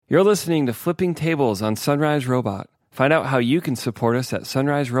You're listening to Flipping Tables on Sunrise Robot. Find out how you can support us at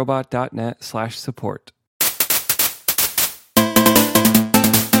sunriserobot.net/support.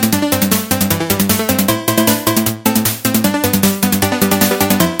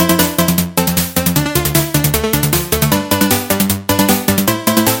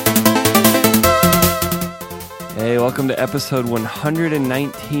 Hey, welcome to episode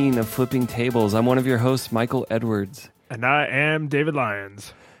 119 of Flipping Tables. I'm one of your hosts, Michael Edwards. And I am David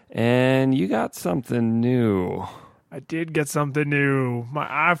Lyons. And you got something new. I did get something new. My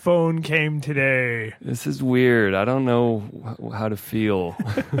iPhone came today. This is weird. I don't know how to feel.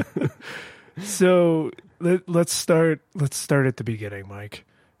 So let's start at the beginning, Mike.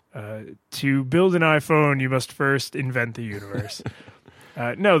 To build an iPhone, you must first invent the universe.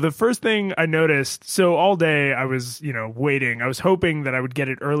 No, the first thing I noticed, so all day I was, waiting. I was hoping that I would get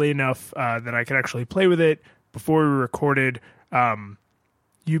it early enough that I could actually play with it before we recorded.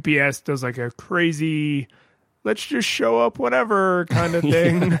 UPS does like a crazy, let's just show up whenever kind of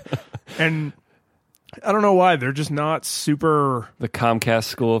thing. And I don't know why. They're just not super... The Comcast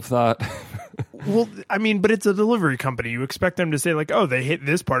school of thought. Well, I mean, but it's a delivery company. You expect them to say like, oh, they hit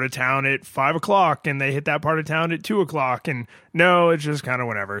this part of town at 5 o'clock and they hit that part of town at 2 o'clock. And no, it's just kind of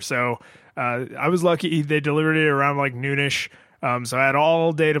whenever. So I was lucky they delivered it around like noonish. So I had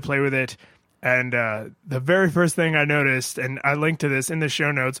all day to play with it. And the very first thing I noticed, and I linked to this in the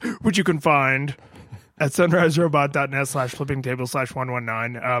show notes, which you can find at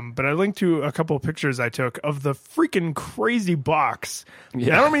sunriserobot.net/flippingtable/119. But I linked to a couple of pictures I took of the freaking crazy box.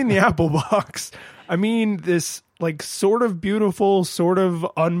 Yeah. I don't mean the Apple box. I mean this like sort of beautiful, sort of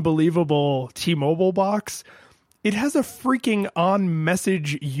unbelievable T-Mobile box. It has a freaking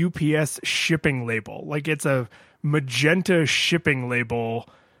on-message UPS shipping label. Like it's a magenta shipping label.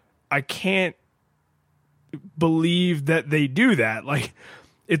 I can't believe that they do that. Like,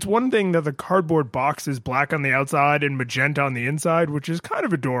 it's one thing that the cardboard box is black on the outside and magenta on the inside, which is kind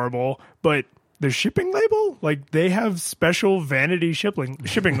of adorable, but the shipping label, like they have special vanity shipping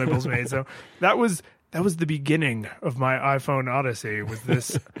labels made. So that was the beginning of my iPhone Odyssey, was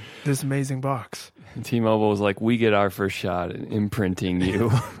this amazing box. T-Mobile was like, we get our first shot at imprinting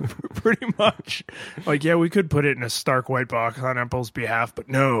you. Pretty much. Like, yeah, we could put it in a stark white box on Apple's behalf, but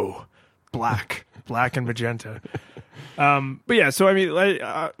no, black and magenta. But yeah, so I mean,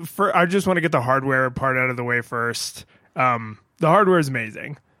 I just want to get the hardware part out of the way first. The hardware is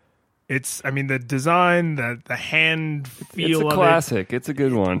amazing. The design, the hand feel of classic. It's a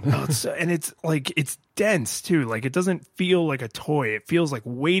good one. And it's like, it's dense too. Like it doesn't feel like a toy. It feels like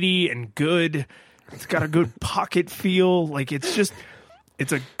weighty and good. It's got a good pocket feel. Like it's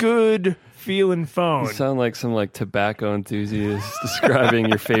a good feeling phone. You sound like some like tobacco enthusiast describing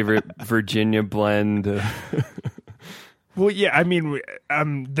your favorite Virginia blend. Well, yeah, I mean,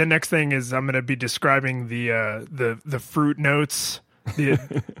 the next thing is I'm going to be describing the fruit notes.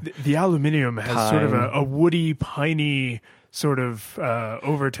 The aluminum has Pine. sort of a woody, piney sort of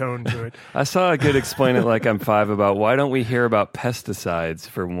overtone to it. I saw a good explain it like I'm 5 about why don't we hear about pesticides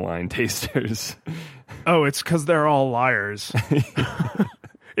for wine tasters? Oh, it's because they're all liars.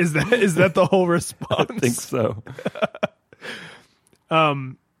 Is that the whole response? I think so.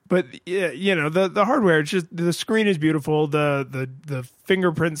 But yeah, the hardware, it's just the screen is beautiful. The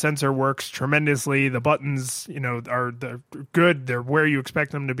fingerprint sensor works tremendously. The buttons, are good. They're where you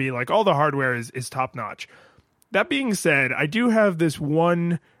expect them to be. Like all the hardware is top notch. That being said, I do have this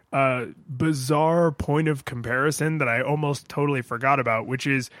one bizarre point of comparison that I almost totally forgot about, which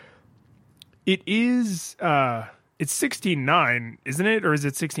is it's 16:9, isn't it? Or is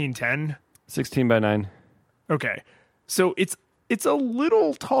it 16:10? 16:9. Okay. So it's a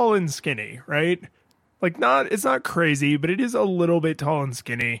little tall and skinny, right? Like it's not crazy, but it is a little bit tall and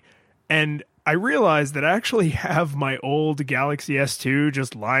skinny. And I realized that I actually have my old Galaxy S2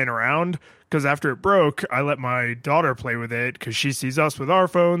 just lying around because after it broke, I let my daughter play with it because she sees us with our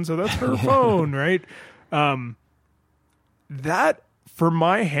phone, so that's her phone, right? That, for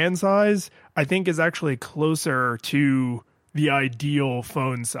my hand size, I think is actually closer to the ideal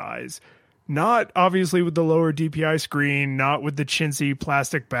phone size. Not obviously with the lower DPI screen, not with the chintzy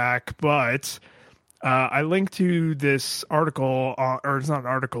plastic back, but I linked to this article, or it's not an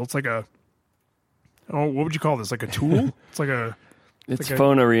article, it's like what would you call this? Like a tool? It's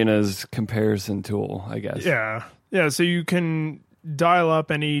Phone Arena's comparison tool, I guess. Yeah. Yeah, so you can dial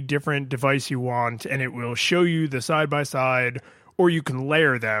up any different device you want, and it will show you the side-by-side, or you can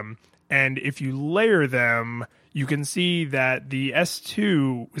layer them. And if you layer them, you can see that the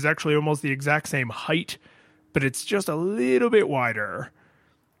S2 is actually almost the exact same height, but it's just a little bit wider.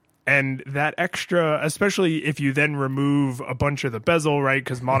 And that extra, especially if you then remove a bunch of the bezel, right?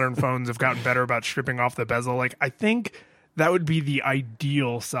 Because modern phones have gotten better about stripping off the bezel. Like, I think that would be the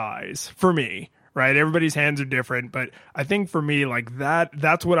ideal size for me, right? Everybody's hands are different, but I think for me, like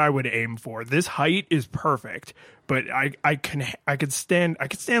that's what I would aim for. This height is perfect, but I could stand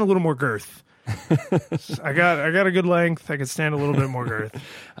a little more girth. I got a good length. I could stand a little bit more girth.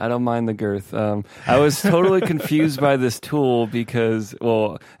 I don't mind the girth. I was totally confused by this tool because,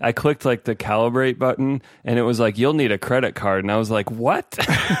 well, I clicked like the calibrate button and it was like, you'll need a credit card. And I was like, what?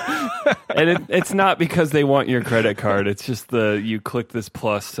 And it's not because they want your credit card. It's just you click this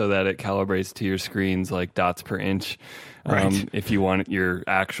plus so that it calibrates to your screens like dots per inch. Right. If you want your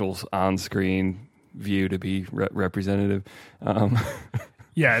actual on-screen view to be representative.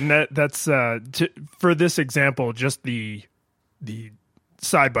 Yeah, and that's for this example, just the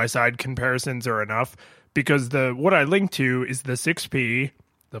side-by-side comparisons are enough because what I linked to is the 6P,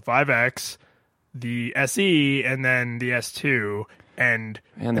 the 5X, the SE, and then the S2. And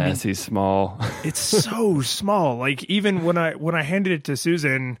the SE's small. It's so small. Like, even when I handed it to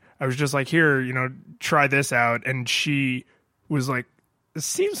Susan, I was just like, here, try this out. And she was like, this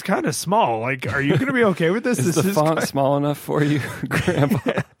seems kind of small. Like, are you going to be okay with this? Is the font small enough for you,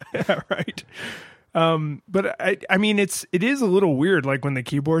 Grandpa? Yeah, right. But I mean, it is a little weird, like when the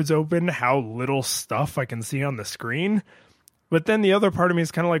keyboard's open, how little stuff I can see on the screen. But then the other part of me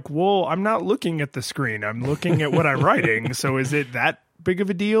is kind of like, well, I'm not looking at the screen. I'm looking at what I'm writing. So is it that big of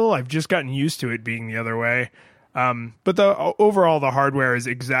a deal? I've just gotten used to it being the other way. But overall, the hardware is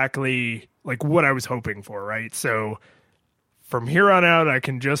exactly like what I was hoping for, right? So from here on out, I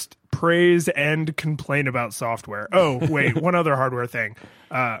can just praise and complain about software. Oh, wait, one other hardware thing.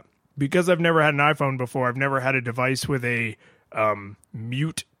 Because I've never had an iPhone before, I've never had a device with a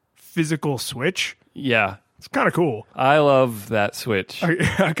mute physical switch. Yeah. It's kind of cool. I love that switch.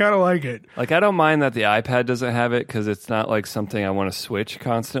 I kind of like it. Like, I don't mind that the iPad doesn't have it because it's not like something I want to switch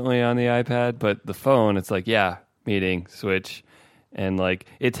constantly on the iPad. But the phone, it's like, yeah, meeting, switch. And like,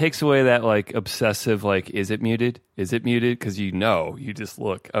 it takes away that like obsessive, like, is it muted? Is it muted? Because you just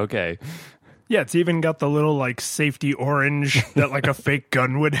look, okay. Yeah, it's even got the little like safety orange that like a fake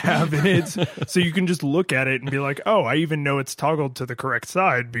gun would have in it. So you can just look at it and be like, oh, I even know it's toggled to the correct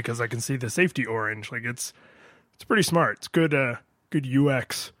side because I can see the safety orange. Like it's pretty smart. It's good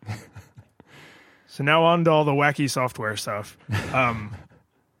UX. So now on to all the wacky software stuff.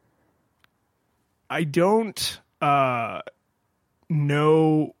 I don't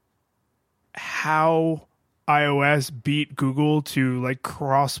know how iOS beat Google to like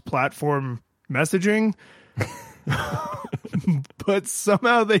cross-platform messaging, but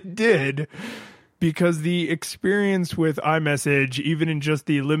somehow they did, because the experience with iMessage, even in just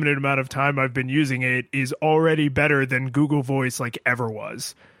the limited amount of time I've been using it, is already better than Google Voice like ever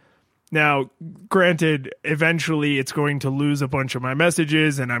was. Now, granted, eventually it's going to lose a bunch of my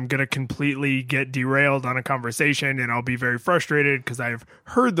messages and I'm going to completely get derailed on a conversation and I'll be very frustrated because I've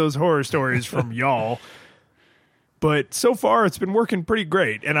heard those horror stories from y'all. But so far, it's been working pretty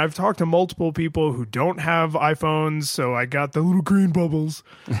great. And I've talked to multiple people who don't have iPhones, so I got the little green bubbles.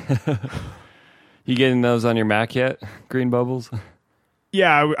 You getting those on your Mac yet? Green bubbles?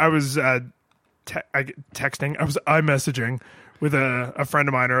 Yeah, I was texting. I was iMessaging with a friend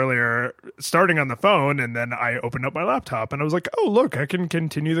of mine earlier, starting on the phone, and then I opened up my laptop, and I was like, oh, look, I can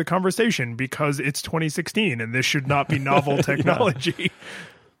continue the conversation because it's 2016, and this should not be novel technology. Yeah.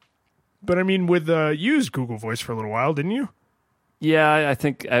 But I mean, you used Google Voice for a little while, didn't you? Yeah, I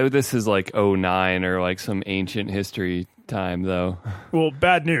think this is like 2009 or like some ancient history time, though. Well,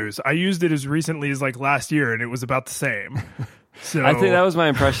 bad news. I used it as recently as like last year, and it was about the same. So I think that was my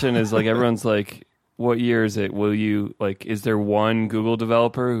impression. Is like everyone's like, "What year is it? Will you like? Is there one Google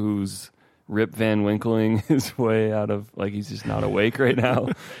developer who's Rip Van Winkling his way out of like he's just not awake right now?"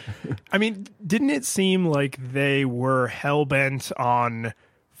 I mean, didn't it seem like they were hell bent on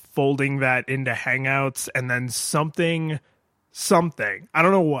folding that into Hangouts, and then something, I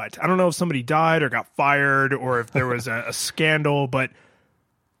don't know what. I don't know if somebody died or got fired or if there was a scandal, but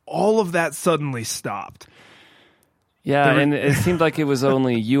all of that suddenly stopped. Yeah, and it seemed like it was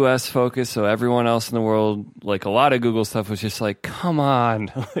only U.S. focused, so everyone else in the world, like a lot of Google stuff was just like, come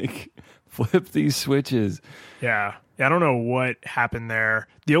on, like flip these switches. Yeah, I don't know what happened there.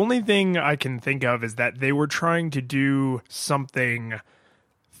 The only thing I can think of is that they were trying to do something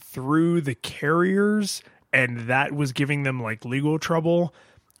through the carriers, and that was giving them like legal trouble,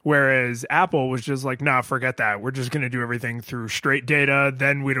 whereas Apple was just like, nah, forget that, we're just going to do everything through straight data,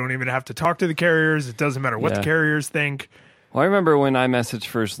 then we don't even have to talk to the carriers, it doesn't matter what the carriers think. Well, I remember when iMessage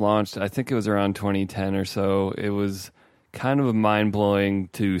first launched, I think it was around 2010 or so, it was kind of mind-blowing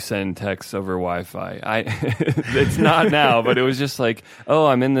to send texts over Wi-Fi. It's not now, but it was just like, oh,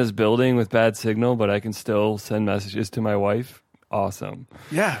 I'm in this building with bad signal, but I can still send messages to my wife. Awesome.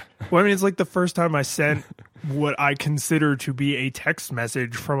 Yeah. Well, I mean, it's like the first time I sent what I consider to be a text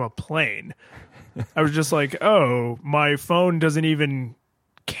message from a plane. I was just like, oh, my phone doesn't even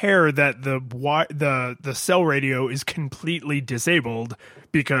care that the cell radio is completely disabled,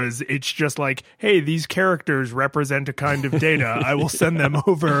 because it's just like, hey, these characters represent a kind of data. I will send them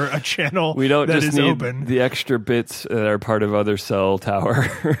over a channel we don't that just is need open. the extra bits that are part of other cell tower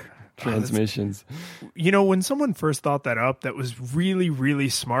transmissions. You know, when someone first thought that up, that was really, really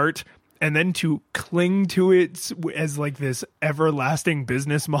smart. And then to cling to it as like this everlasting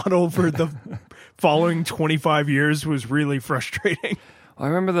business model for the following 25 years was really frustrating. I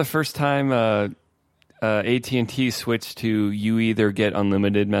remember the first time AT&T switched to you either get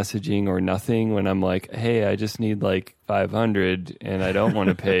unlimited messaging or nothing, when I'm like, hey, I just need like 500 and I don't want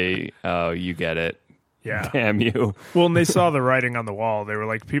to pay. Oh, you get it. Yeah. Damn you. Well, and they saw the writing on the wall. They were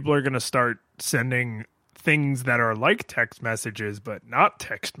like, people are going to start sending things that are like text messages, but not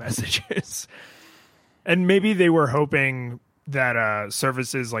text messages. And maybe they were hoping that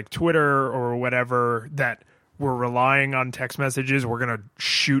services like Twitter or whatever that were relying on text messages were going to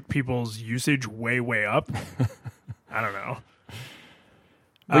shoot people's usage way, way up. I don't know.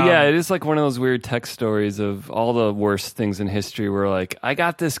 But yeah, it is like one of those weird tech stories of all the worst things in history where like, I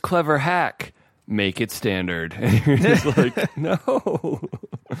got this clever hack, make it standard. And you're just like, no.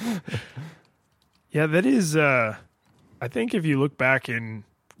 Yeah, that is, I think if you look back in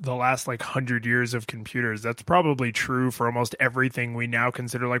the last like 100 years of computers, that's probably true for almost everything we now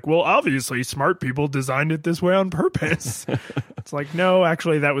consider like, well, obviously smart people designed it this way on purpose. It's like, no,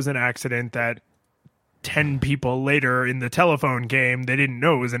 actually that was an accident that 10 people later in the telephone game, they didn't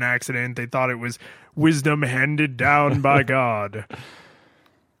know it was an accident. They thought it was wisdom handed down by God.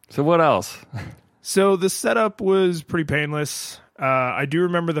 So what else? So the setup was pretty painless. I do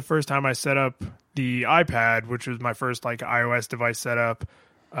remember the first time I set up the iPad, which was my first like iOS device setup.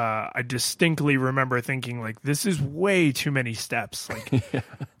 I distinctly remember thinking like, this is way too many steps. Like, yeah.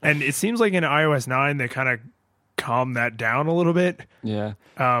 And it seems like in iOS 9, they kind of calmed that down a little bit. Yeah.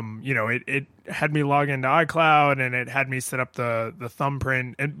 You know, it had me log into iCloud and it had me set up the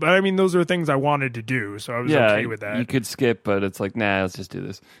thumbprint. But I mean, those are things I wanted to do. So I was okay with that. You could skip, but it's like, nah, let's just do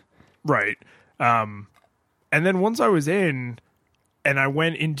this. Right. And then once I was in and I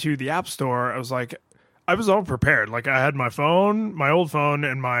went into the App Store, I was like, I was all prepared. Like I had my phone, my old phone,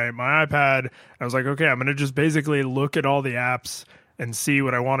 and my iPad. I was like, okay, I'm going to just basically look at all the apps and see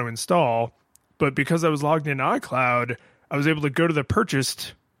what I want to install. But because I was logged into iCloud, I was able to go to the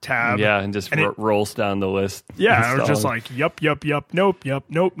purchased tab. Yeah, and just rolls down the list. Yeah, I was just like, yup, nope, yup,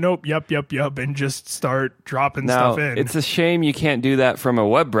 and just start dropping stuff in. It's a shame you can't do that from a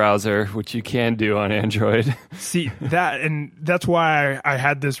web browser, which you can do on Android. See, that's why I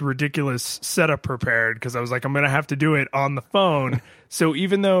had this ridiculous setup prepared, because I was like, I'm going to have to do it on the phone. So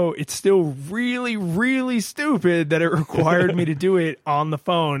even though it's still really, really stupid that it required me to do it on the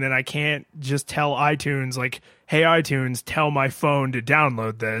phone, and I can't just tell iTunes, like, hey, iTunes, tell my phone to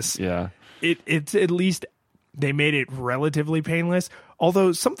download this. Yeah. It's at least they made it relatively painless.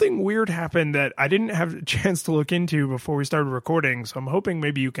 Although something weird happened that I didn't have a chance to look into before we started recording, so I'm hoping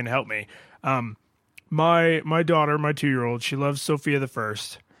maybe you can help me. My daughter, my 2-year-old, she loves Sophia the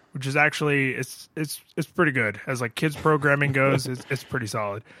First, which is actually it's pretty good. As like kids programming goes, it's pretty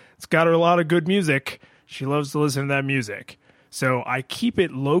solid. It's got her a lot of good music. She loves to listen to that music. So I keep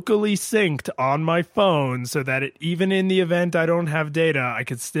it locally synced on my phone so that even in the event I don't have data, I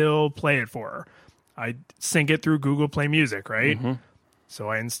could still play it for her. I sync it through Google Play Music, right? Mm-hmm. So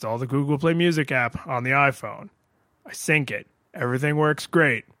I install the Google Play Music app on the iPhone. I sync it. Everything works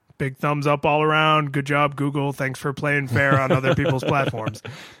great. Big thumbs up all around. Good job, Google. Thanks for playing fair on other people's platforms.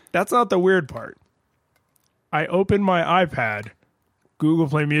 That's not the weird part. I open my iPad. Google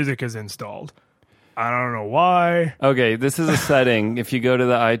Play Music is installed. I don't know why. Okay, this is a setting. If you go to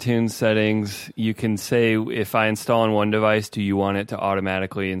the iTunes settings, you can say, if I install on one device, do you want it to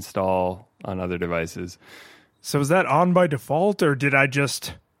automatically install on other devices? So is that on by default, or did I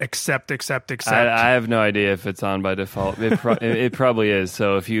just accept? I have no idea if it's on by default. It probably is.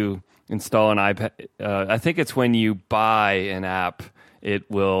 So if you install an iPad, I think it's when you buy an app,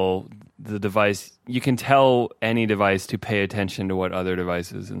 the device, you can tell any device to pay attention to what other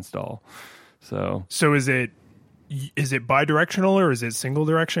devices install. So is it bidirectional or is it single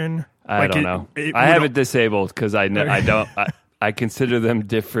direction? I don't know. I have it disabled because I don't. I consider them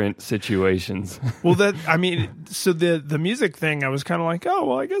different situations. Well, so the music thing, I was kind of like, oh,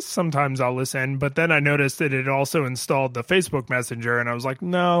 well, I guess sometimes I'll listen. But then I noticed that it also installed the Facebook Messenger, and I was like,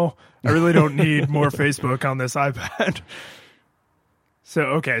 no, I really don't need more Facebook on this iPad. So,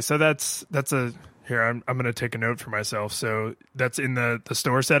 okay, so that's here, I'm going to take a note for myself. So that's in the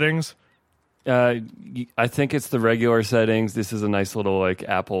store settings? I think it's the regular settings. This is a nice little like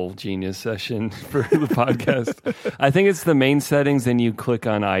Apple Genius session for the podcast. I think it's the main settings, and you click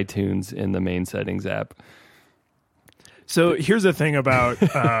on iTunes in the main settings app. So here's the thing about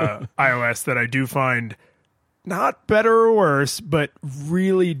iOS that I do find not better or worse, but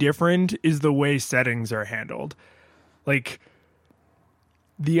really different is the way settings are handled. Like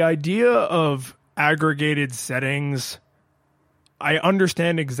the idea of aggregated settings, I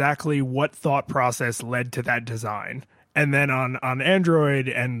understand exactly what thought process led to that design. And then on Android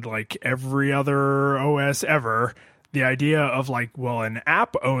and like every other OS ever, the idea of like, well, an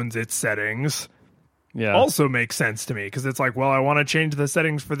app owns its settings also makes sense to me, because it's like, well, I want to change the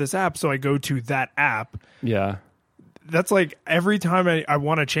settings for this app, so I go to that app. Yeah. That's like every time I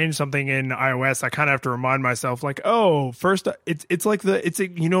want to change something in iOS, I kind of have to remind myself like, oh, first it's like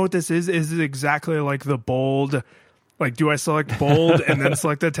you know what this is? Is exactly like the bold. Like, do I select bold and then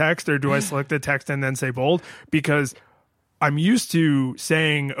select the text, or do I select the text and then say bold? Because I'm used to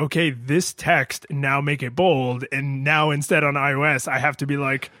saying, okay, this text, now make it bold. And now instead on iOS, I have to be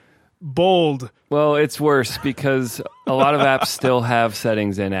like, bold. Well, it's worse because a lot of apps still have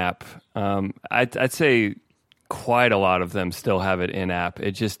settings in app. I'd say quite a lot of them still have it in app.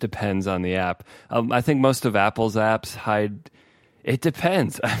 It just depends on the app. I think most of Apple's apps hide. It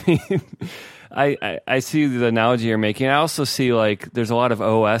depends. I mean, I see the analogy you're making. I also see like there's a lot of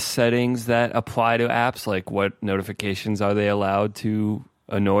OS settings that apply to apps, like what notifications are they allowed to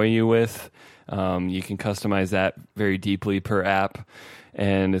annoy you with. You can customize that very deeply per app.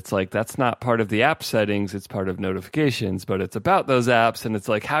 And it's like, that's not part of the app settings, it's part of notifications, but it's about those apps. And it's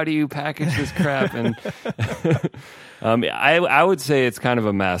like, how do you package this crap? And I would say it's kind of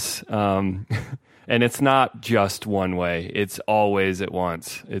a mess. And it's not just one way. It's always at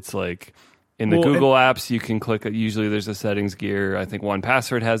once. It's like in the Google apps, you can click. Usually there's a settings gear. I think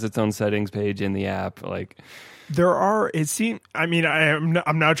 1Password has its own settings page in the app. Like there are, it seems, I mean,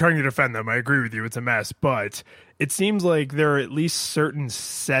 I'm not trying to defend them. I agree with you. It's a mess, but it seems like there are at least certain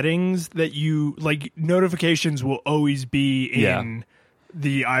settings that you like. Notifications will always be in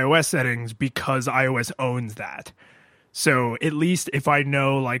the iOS settings because iOS owns that. So at least if I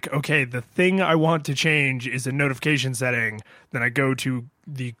know, like, okay, the thing I want to change is a notification setting, then I go to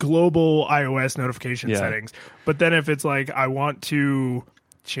the global iOS notification settings. But then if it's like I want to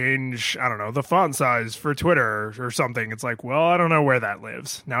change, I don't know, the font size for Twitter or something, it's like, well, I don't know where that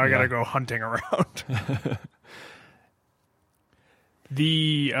lives. Now I got to go hunting around.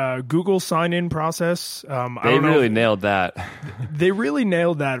 The Google sign-in process, they really nailed that. They really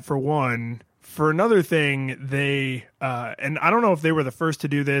nailed that, for one. For another thing, they and I don't know if they were the first to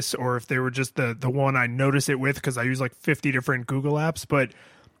do this or if they were just the one I notice it with, because I use like 50 different Google apps, but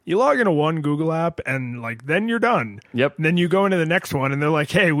you log into one Google app and like then you're done. Yep. And then you go into the next one and they're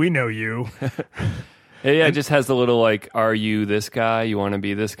like, hey, we know you. It just has the little like, are you this guy? You want to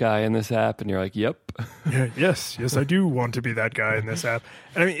be this guy in this app? And you're like, yep. Yes, I do want to be that guy in this app.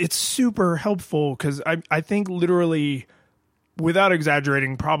 And I mean, it's super helpful because I think literally, without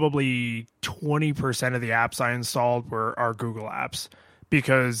exaggerating, probably 20% of the apps I installed are Google apps,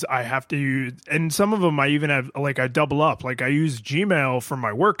 because I have to use, and some of them I even have, like, I double up. Like, I use Gmail for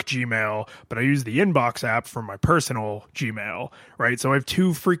my work Gmail, but I use the Inbox app for my personal Gmail, right? So I have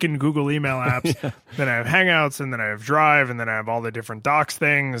two freaking Google email apps. Then I have Hangouts, and then I have Drive, and then I have all the different Docs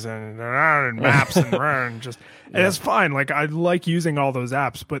things, and Maps, and just, and it's fine. Like, I like using all those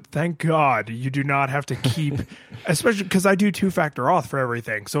apps, but thank God you do not have to keep, especially because I do two-factor auth for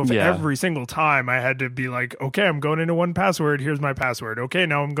everything. So if every single time I had to be like, okay, I'm going into 1Password, here's my password. Okay,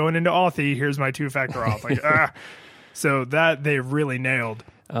 now I'm going into Authy, here's my two-factor auth. Like, So that they really nailed.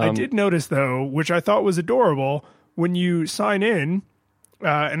 I did notice, though, which I thought was adorable, when you sign in,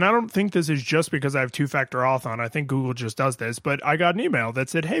 and I don't think this is just because I have two-factor auth on. I think Google just does this, but I got an email that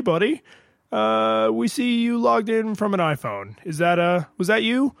said, hey, buddy, we see you logged in from an iPhone. Was that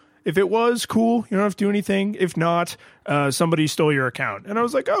you? If it was, cool. You don't have to do anything. If not, somebody stole your account. And I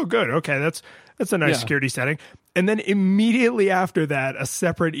was like, oh, good. Okay, that's a nice security setting. And then immediately after that, a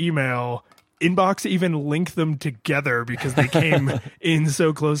separate email, Inbox even linked them together because they came in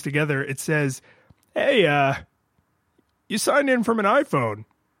so close together. It says, hey, you signed in from an iPhone.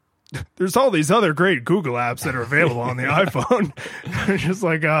 there's all these other great Google apps that are available on the iPhone. It's just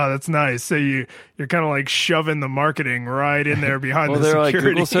like, oh, that's nice. So you're kind of like shoving the marketing right in there behind the security.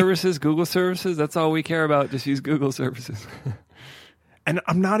 Like Google services. That's all we care about. Just use Google services. And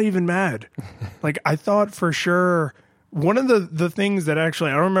I'm not even mad. Like, I thought for sure one of the things that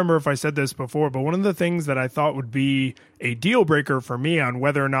actually, I don't remember if I said this before, but one of the things that I thought would be a deal breaker for me on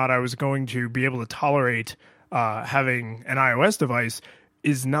whether or not I was going to be able to tolerate having an iOS device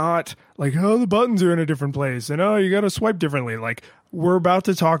is not like, oh, the buttons are in a different place and oh, you got to swipe differently. Like, we're about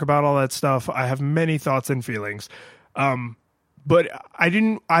to talk about all that stuff. I have many thoughts and feelings. But I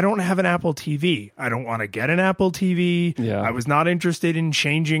don't have an Apple TV. I don't want to get an Apple TV. Yeah. I was not interested in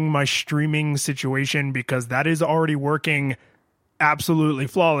changing my streaming situation because that is already working absolutely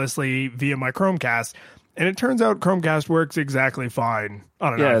flawlessly via my Chromecast. And it turns out Chromecast works exactly fine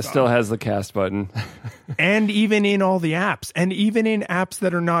on an iPhone. It still has the cast button. And even in all the apps. And even in apps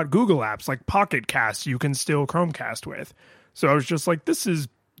that are not Google apps, like Pocket Cast, you can still Chromecast with. So I was just like, this is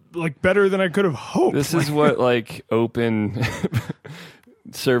like better than I could have hoped. This is what like open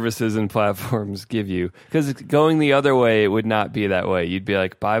services and platforms give you. Because going the other way, it would not be that way. You'd be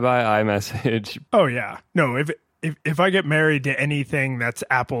like, bye-bye iMessage. Oh, yeah. No, if I get married to anything that's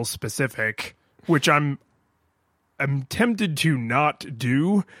Apple specific, which I'm tempted to not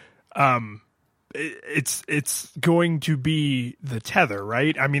do, it's going to be the tether,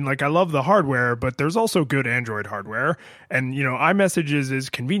 right? I mean, like, I love the hardware, but there's also good Android hardware. And, you know, iMessages is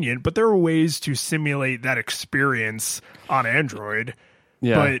convenient, but there are ways to simulate that experience on Android.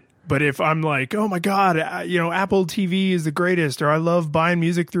 Yeah. But if I'm like, oh my God, you know, Apple TV is the greatest, or I love buying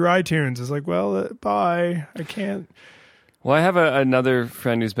music through iTunes, it's like, well, bye. I can't. Well, I have another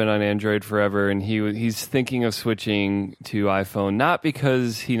friend who's been on Android forever, and he's thinking of switching to iPhone, not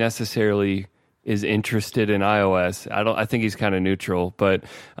because he necessarily is interested in iOS. I think he's kind of neutral, but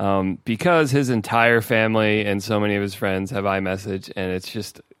because his entire family and so many of his friends have iMessage, and it's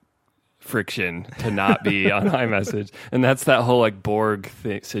just friction to not be on iMessage. And that's that whole like Borg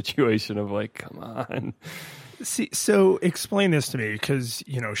situation of like, come on. See, so explain this to me, because,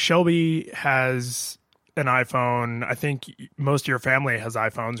 you know, Shelby has an iPhone. I think most of your family has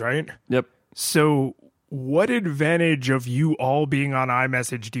iPhones, right? Yep. So what advantage of you all being on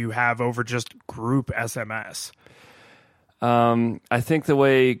iMessage do you have over just group SMS? I think the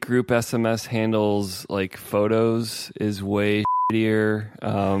way group SMS handles like photos is way shittier.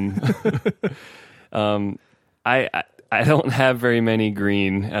 I don't have very many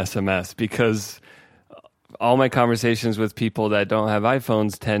green SMS because all my conversations with people that don't have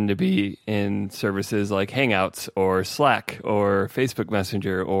iPhones tend to be in services like Hangouts or Slack or Facebook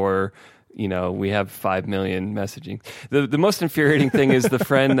Messenger, or, you know, we have 5 million messaging. The most infuriating thing is the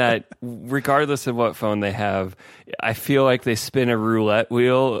friend that, regardless of what phone they have, I feel like they spin a roulette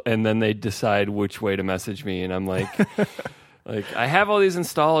wheel and then they decide which way to message me. And I'm like, I have all these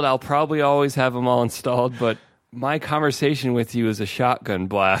installed. I'll probably always have them all installed, but my conversation with you is a shotgun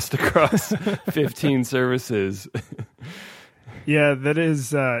blast across 15 services. Yeah, that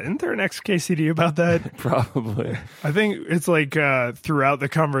is. Isn't there an XKCD about that? Probably. I think it's like throughout the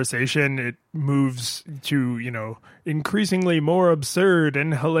conversation, it moves to, you know, increasingly more absurd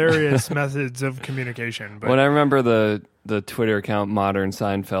and hilarious methods of communication. But when I remember the Twitter account Modern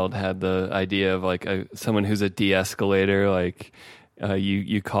Seinfeld had the idea of like someone who's a de-escalator, like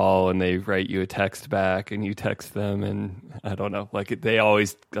you call and they write you a text back and you text them, and I don't know, like they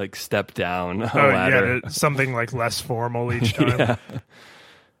always like step down a ladder. Yeah, something like less formal each time.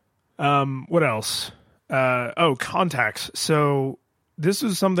 Yeah. What else? Contacts. So this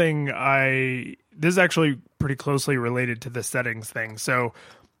is something this is actually pretty closely related to the settings thing. So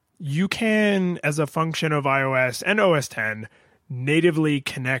you can, as a function of iOS and OS X, natively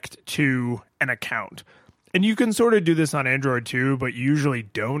connect to an account. And you can sort of do this on Android too, but you usually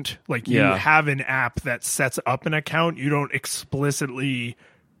don't. Like, you have an app that sets up an account. You don't explicitly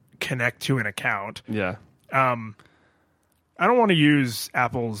connect to an account. Yeah. I don't want to use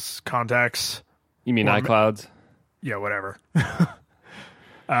Apple's contacts. You mean iClouds? Yeah, whatever.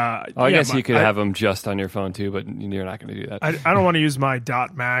 I guess you could have them just on your phone too, but you're not going to do that. I don't want to use my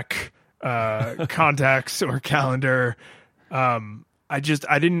 .Mac contacts or calendar. I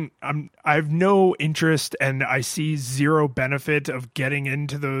have no interest, and I see zero benefit of getting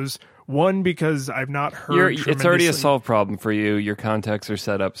into those. One, because I've not heard it's already a solved problem for you. Your contacts are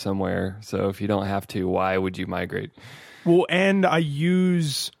set up somewhere, so if you don't have to, why would you migrate? Well, and I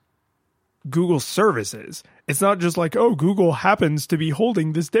use Google services. It's not just like, oh, Google happens to be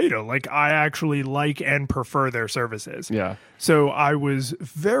holding this data. Like, I actually like and prefer their services. Yeah. So I was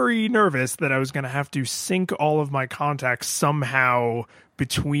very nervous that I was going to have to sync all of my contacts somehow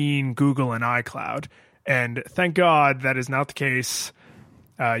between Google and iCloud. And thank God that is not the case.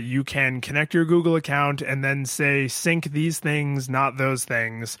 You can connect your Google account and then say, sync these things, not those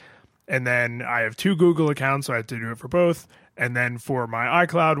things. And then I have 2 Google accounts, so I have to do it for both. And then for my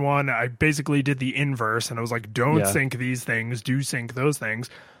iCloud one, I basically did the inverse. And I was like, don't sync these things, do sync those things.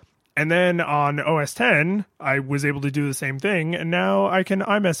 And then on OS X, I was able to do the same thing. And now I can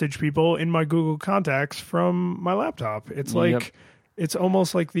iMessage people in my Google contacts from my laptop. It's like... It's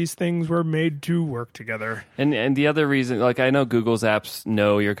almost like these things were made to work together. And the other reason, like, I know Google's apps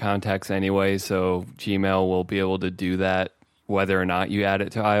know your contacts anyway, so Gmail will be able to do that whether or not you add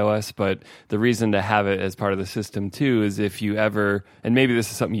it to iOS. But the reason to have it as part of the system, too, is if you ever, and maybe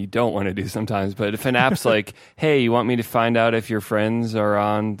this is something you don't want to do sometimes, but if an app's like, hey, you want me to find out if your friends are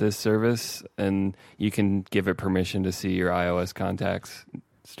on this service, and you can give it permission to see your iOS contacts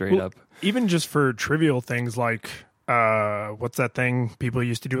straight up. Even just for trivial things like... what's that thing people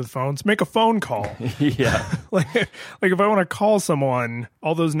used to do with phones? Make a phone call. Yeah. like if I want to call someone,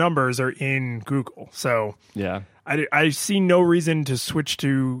 all those numbers are in Google. So yeah, I see no reason to switch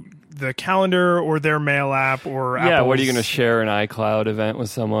to the calendar or their mail app or Apple's. What are you going to share an iCloud event with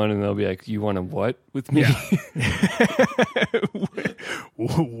someone and they'll be like, you want to what with me? Yeah.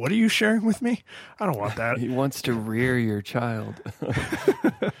 What are you sharing with me? I don't want that. He wants to rear your child.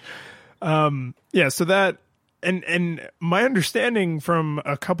 So that And my understanding from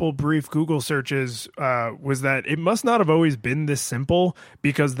a couple brief Google searches was that it must not have always been this simple,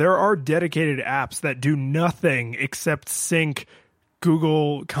 because there are dedicated apps that do nothing except sync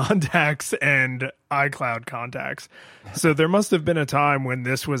Google contacts and iCloud contacts. So there must have been a time when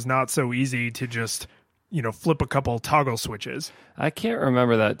this was not so easy to just, flip a couple toggle switches. I can't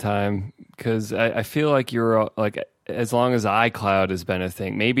remember that time because I feel like you're like... As long as iCloud has been a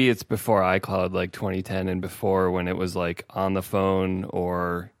thing, maybe it's before iCloud, like 2010 and before, when it was like on the phone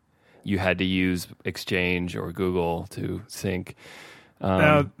or you had to use Exchange or Google to sync.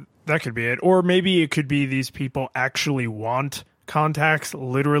 Now, that could be it. Or maybe it could be these people actually want contacts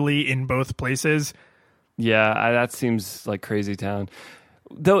literally in both places. Yeah, that seems like crazy town.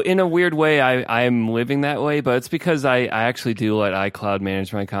 Though in a weird way, I'm living that way, but it's because I actually do let iCloud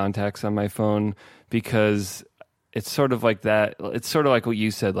manage my contacts on my phone, because... It's sort of like that. It's sort of like what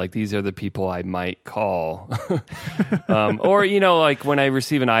you said, like these are the people I might call. Or, like when I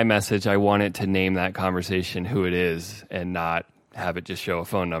receive an iMessage, I want it to name that conversation who it is and not have it just show a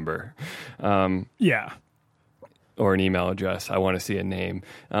phone number. Or an email address. I want to see a name.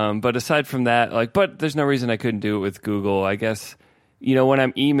 But aside from that, but there's no reason I couldn't do it with Google. I guess, when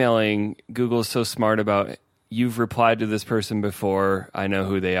I'm emailing, Google's so smart about... You've replied to this person before. I know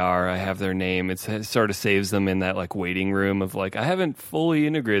who they are. I have their name. It sort of saves them in that waiting room of I haven't fully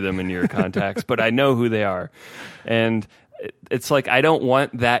integrated them into your contacts, but I know who they are. And it's I don't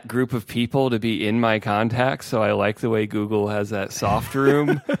want that group of people to be in my contacts. So I like the way Google has that soft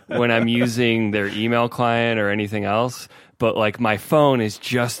room when I'm using their email client or anything else. But my phone is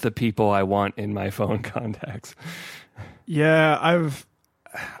just the people I want in my phone contacts. Yeah,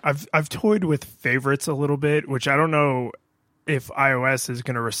 I've toyed with favorites a little bit, which I don't know if iOS is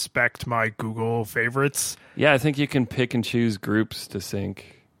going to respect my Google favorites. Yeah, I think you can pick and choose groups to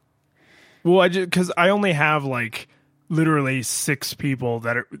sync. Well, because I only have literally 6 people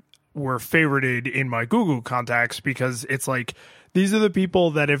that were favorited in my Google contacts, because it's these are the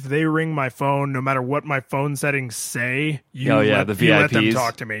people that if they ring my phone, no matter what my phone settings say, you let them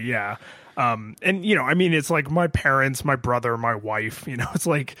talk to me. Yeah. And, it's my parents, my brother, my wife, it's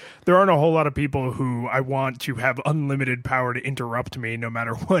there aren't a whole lot of people who I want to have unlimited power to interrupt me no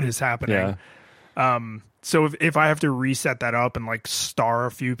matter what is happening. Yeah. So if I have to reset that up and star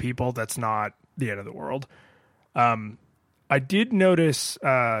a few people, that's not the end of the world. I did notice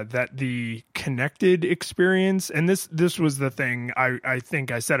that the connected experience, and this was the thing I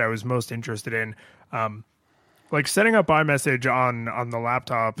think I said I was most interested in, setting up iMessage on the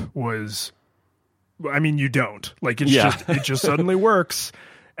laptop was, you don't. It just suddenly works.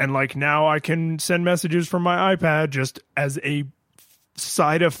 And now I can send messages from my iPad just as a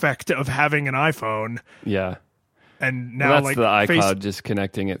side effect of having an iPhone. Yeah. And now that's the iCloud just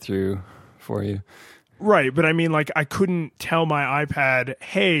connecting it through for you. Right. But I couldn't tell my iPad,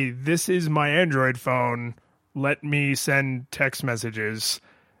 hey, this is my Android phone. Let me send text messages.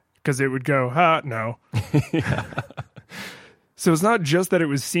 Because it would go, no. Yeah. So it's not just that it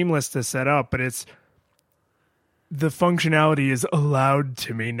was seamless to set up, but the functionality is allowed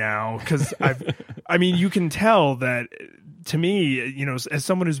to me now because I mean, you can tell that to me, you know, as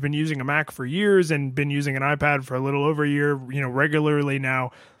someone who's been using a Mac for years and been using an iPad for a little over a year, you know, regularly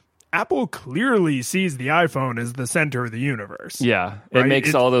now, Apple clearly sees the iPhone as the center of the universe. Yeah, right? It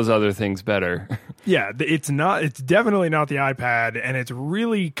makes all those other things better. Yeah, it's definitely not the iPad, and it's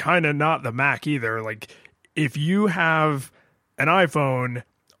really kind of not the Mac either. Like, if you have an iPhone,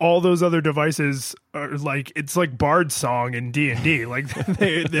 all those other devices are like, it's like Bard's song in D&D. Like,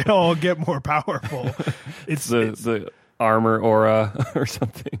 they all get more powerful. It's the armor aura or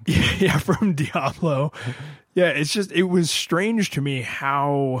something. Yeah, from Diablo. Yeah, it was strange to me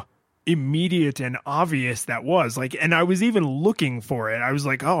how immediate and obvious that was. Like, and I was even looking for it. I was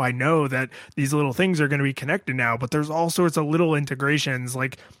like, oh, I know that these little things are going to be connected now, but there's all sorts of little integrations.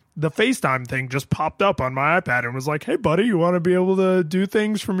 Like, the FaceTime thing just popped up on my iPad and was like, hey, buddy, you want to be able to do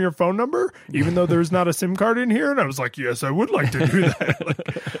things from your phone number, even though there's not a SIM card in here? And I was like, yes, I would like to do that.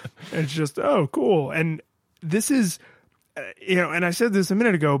 Like, it's just, oh, cool. And this is, you know, and I said this a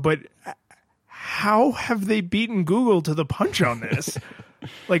minute ago, but how have they beaten Google to the punch on this?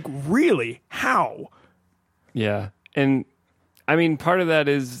 Like, really? How? Yeah. And I mean, part of that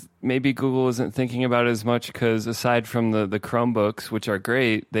is maybe Google isn't thinking about it as much because aside from the Chromebooks, which are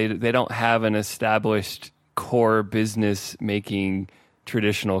great, they don't have an established core business making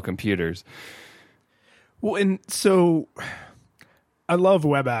traditional computers. Well, and so I love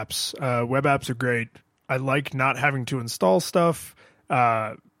web apps. Web apps are great. I like not having to install stuff.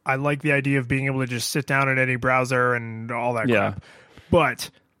 I like the idea of being able to just sit down in any browser and all that crap. But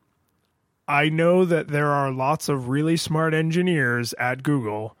I know that there are lots of really smart engineers at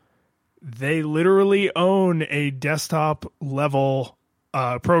Google. They literally own a desktop level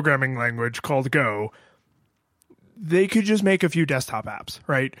programming language called Go. They could just make a few desktop apps,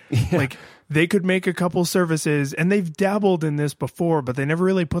 right? Yeah. Like, they could make a couple services, and they've dabbled in this before, but they never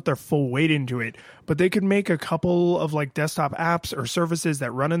really put their full weight into it. But they could make a couple of like desktop apps or services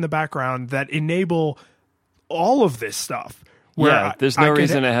that run in the background that enable all of this stuff. Yeah, there's no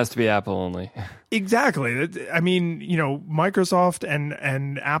reason it has to be Apple only. Exactly. I mean, you know, Microsoft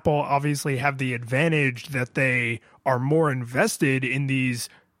and Apple obviously have the advantage that they are more invested in these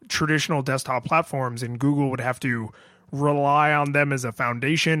traditional desktop platforms, and Google would have to rely on them as a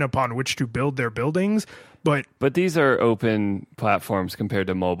foundation upon which to build their buildings. But these are open platforms compared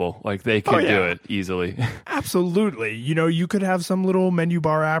to mobile. Like, they could do it easily. Absolutely. You know, you could have some little menu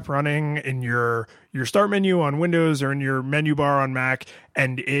bar app running in your start menu on Windows or in your menu bar on Mac,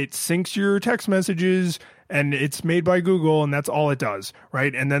 and it syncs your text messages, and it's made by Google, and that's all it does,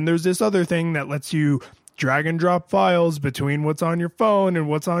 right? And then there's this other thing that lets you drag and drop files between what's on your phone and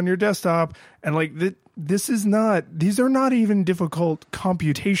what's on your desktop. And like, these are not even difficult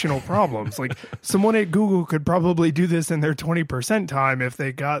computational problems. Like, someone at Google could probably do this in their 20% time if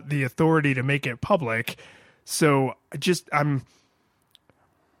they got the authority to make it public. So I'm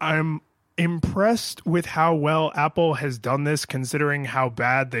impressed with how well Apple has done this, considering how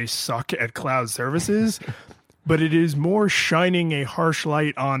bad they suck at cloud services. But it is more shining a harsh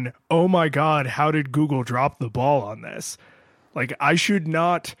light on, oh my God, how did Google drop the ball on this? Like, I should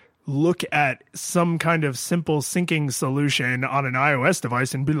not look at some kind of simple syncing solution on an iOS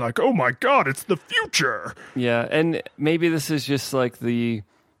device and be like, oh my God, it's the future. Yeah, and maybe this is just like the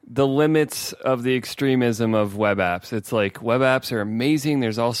limits of the extremism of web apps. It's like, web apps are amazing.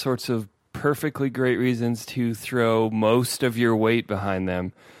 There's all sorts of perfectly great reasons to throw most of your weight behind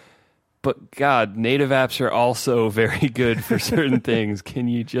them. But God, native apps are also very good for certain things. Can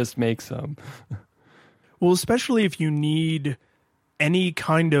you just make some? Well, especially if you need any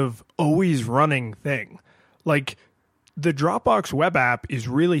kind of always running thing. Like, the Dropbox web app is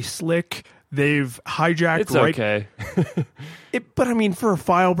really slick. They've hijacked. It's okay. But I mean, for a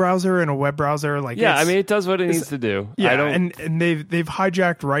file browser and a web browser, like, yeah, I mean, it does what it needs to do. Yeah, and they've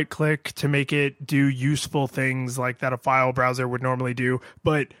hijacked right click to make it do useful things like that a file browser would normally do.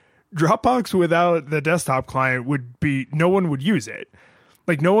 But Dropbox without the desktop client no one would use it.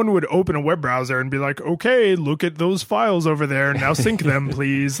 Like, no one would open a web browser and be like, okay, look at those files over there. Now sync them,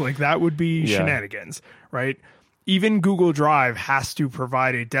 please. Like, that would be shenanigans, right? Even Google Drive has to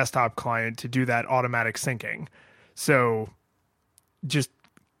provide a desktop client to do that automatic syncing. So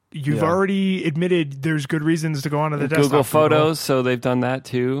you've already admitted there's good reasons to go onto the desktop. Google Photos, so they've done that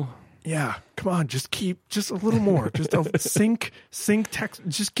too. Yeah, come on, just a little more. Just sync text.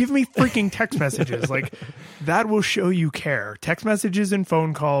 Just give me freaking text messages. Like, that will show you care. Text messages and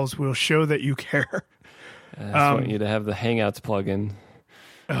phone calls will show that you care. I just want you to have the Hangouts plugin.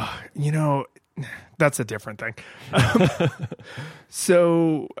 You know, that's a different thing.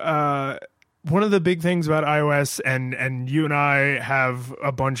 So one of the big things about iOS, and you and I have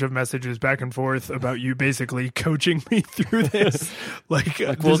a bunch of messages back and forth about you basically coaching me through this. We'll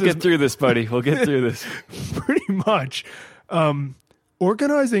get through this, buddy. We'll get through this. Pretty much.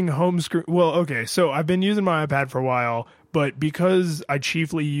 Organizing home screen. Well, okay, so I've been using my iPad for a while, but because I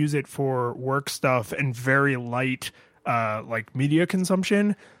chiefly use it for work stuff and very light like media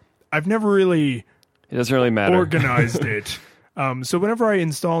consumption, I've never really It doesn't really matter. organized it. So whenever I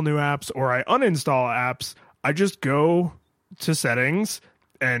install new apps or I uninstall apps, I just go to settings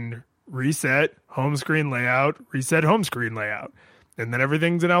and reset home screen layout, reset home screen layout. And then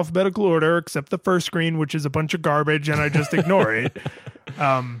everything's in alphabetical order except the first screen, which is a bunch of garbage, and I just ignore it.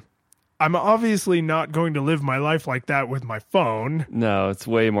 I'm obviously not going to live my life like that with my phone. No, it's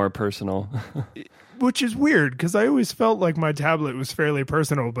way more personal. Which is weird because I always felt like my tablet was fairly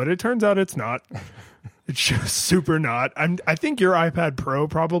personal, but it turns out it's not. It's just super not. I think your iPad Pro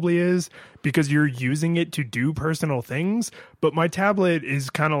probably is because you're using it to do personal things, but my tablet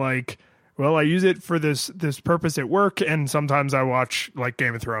is kind of like, well, I use it for this purpose at work, and sometimes I watch like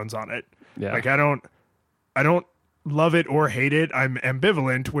Game of Thrones on it. Yeah. Like I don't love it or hate it. I'm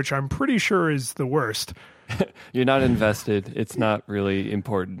ambivalent, which I'm pretty sure is the worst. You're not invested. It's not really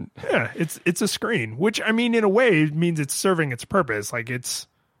important. Yeah, it's a screen, which I mean, in a way, means it's serving its purpose. Like it's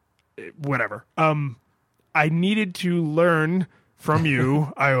whatever. I needed to learn from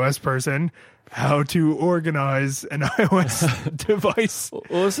you, iOS person, how to organize an iOS device.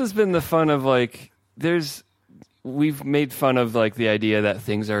 Well, this has been the fun of like, we've made fun of like the idea that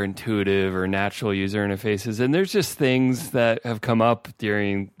things are intuitive or natural user interfaces, and there's just things that have come up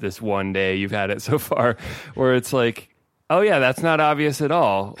during this one day you've had it so far where it's like, oh yeah, that's not obvious at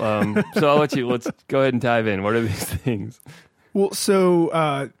all. So let's go ahead and dive in. What are these things? Well,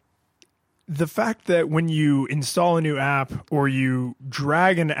 so the fact that when you install a new app or you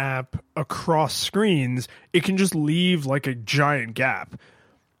drag an app across screens, it can just leave like a giant gap.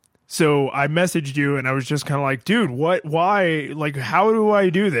 So I messaged you and I was just kind of like, dude, why, like, how do I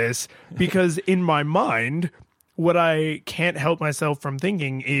do this? Because in my mind, what I can't help myself from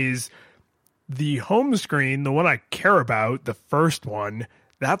thinking is the home screen, the one I care about, the first one,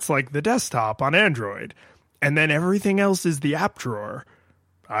 that's like the desktop on Android. And then everything else is the app drawer.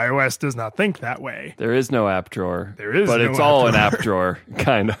 iOS does not think that way. There is no app drawer. There is but no it's app all an drawer. app drawer,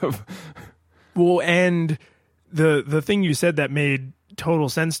 kind of. Well, and the thing you said that made total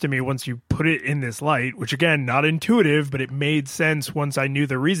sense to me once you put it in this light, which again, not intuitive, but it made sense once I knew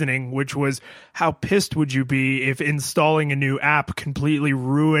the reasoning, which was how pissed would you be if installing a new app completely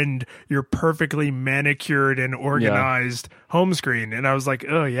ruined your perfectly manicured and organized home screen? And I was like,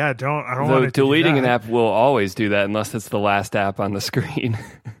 oh yeah, I don't want to Deleting do that. an app will always do that unless it's the last app on the screen.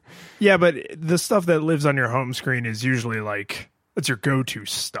 Yeah, but the stuff that lives on your home screen is usually like, it's your go-to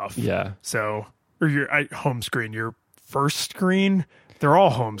stuff. Yeah. So, or your home screen, your first screen, they're all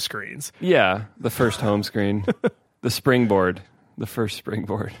home screens. Yeah, the first home screen. The springboard. The first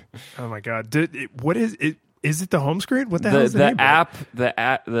springboard. Oh my God. What is it? Is it the home screen? What the hell is the name of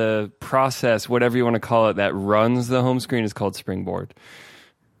it? The process, whatever you want to call it, that runs the home screen is called springboard.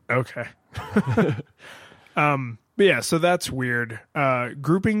 Okay. But yeah, so that's weird.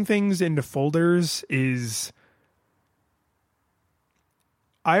 Grouping things into folders is...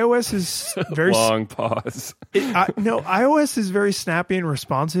 iOS is very... Long pause. No, iOS is very snappy and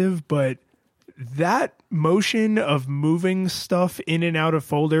responsive, but that motion of moving stuff in and out of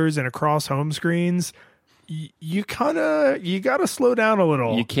folders and across home screens, you got to slow down a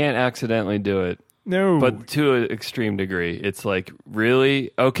little. You can't accidentally do it. No. But to an extreme degree. It's like,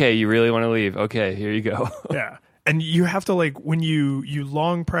 really? Okay, you really want to leave? Okay, here you go. Yeah. And you have to, like, when you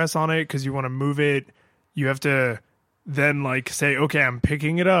long press on it because you want to move it, you have to then, like, say, okay, I'm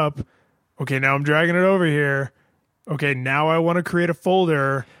picking it up. Okay, now I'm dragging it over here. Okay, now I want to create a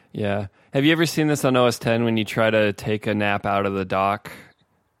folder. Yeah. Have you ever seen this on OS X when you try to take a nap out of the dock?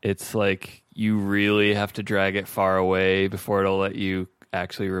 It's like you really have to drag it far away before it'll let you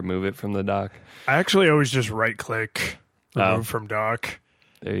actually remove it from the dock. I actually always just right-click, remove from dock.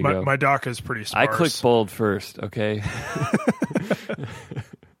 There you go. My dock is pretty sparse. I click bold first, okay?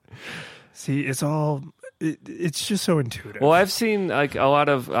 See, it's just so intuitive. Well, I've seen like a lot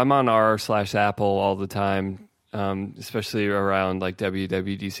of, I'm on r/Apple all the time, especially around like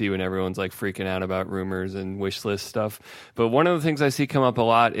WWDC when everyone's like freaking out about rumors and wish list stuff. But one of the things I see come up a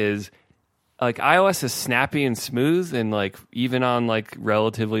lot is like iOS is snappy and smooth, and like even on like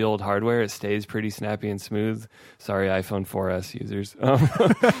relatively old hardware, it stays pretty snappy and smooth. Sorry, iPhone 4S users.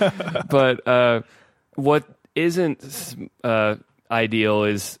 But what isn't ideal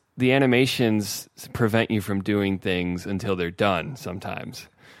is the animations prevent you from doing things until they're done sometimes.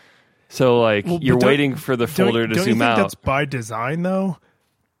 So like you're waiting for the folder to don't zoom you think out. That's by design, though.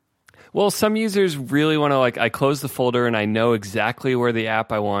 Well, some users really want to, like, I close the folder and I know exactly where the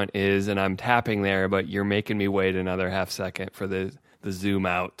app I want is, and I'm tapping there, but you're making me wait another half second for the zoom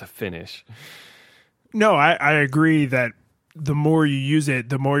out to finish. No, I agree that the more you use it,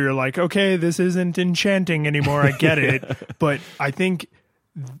 the more you're like, okay, this isn't enchanting anymore. I get it. But I think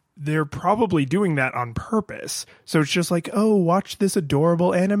they're probably doing that on purpose. So it's just like, oh, watch this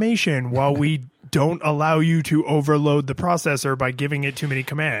adorable animation while we don't allow you to overload the processor by giving it too many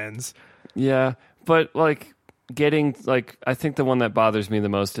commands. Yeah, but like I think the one that bothers me the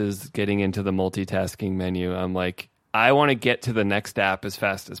most is getting into the multitasking menu. I'm like, I want to get to the next app as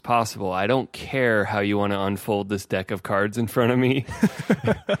fast as possible. I don't care how you want to unfold this deck of cards in front of me.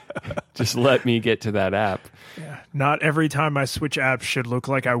 Just let me get to that app. Yeah. Not every time I switch apps should look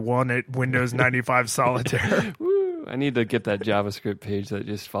like I won at Windows 95 Solitaire. Woo, I need to get that JavaScript page that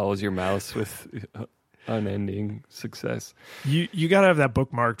just follows your mouse with unending success. You got to have that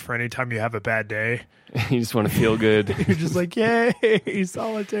bookmarked for any time you have a bad day. You just want to feel good. You're just like, yay,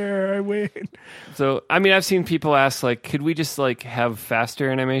 Solitaire, I win. So, I mean, I've seen people ask, like, could we just, like, have faster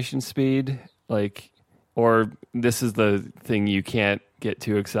animation speed? Like, or this is the thing you can't get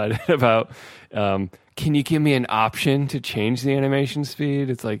too excited about. Can you give me an option to change the animation speed?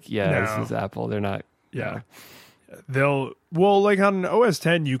 It's like, yeah, No. This is Apple. They're not. Yeah. Like on OS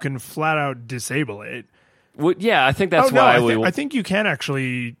 10, you can flat out disable it. Well, yeah, I think that's why I think you can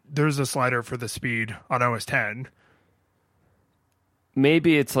actually. There's a slider for the speed on OS 10.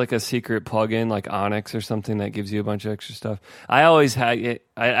 Maybe it's like a secret plugin like Onyx or something that gives you a bunch of extra stuff. I always had it.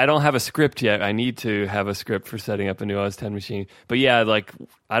 I don't have a script yet. I need to have a script for setting up a new OS 10 machine. But yeah, like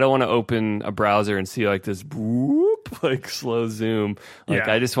I don't want to open a browser and see like this whoop, like slow zoom. Like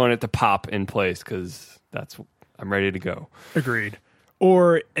Yeah. I just want it to pop in place because I'm ready to go. Agreed.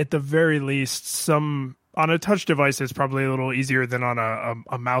 Or at the very least, on a touch device, it's probably a little easier than on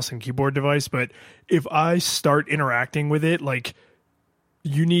a mouse and keyboard device. But if I start interacting with it, like,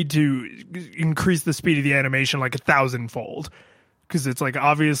 you need to increase the speed of the animation like 1,000-fold. Because it's like,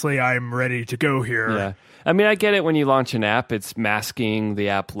 obviously, I'm ready to go here. Yeah. I mean, I get it when you launch an app, it's masking the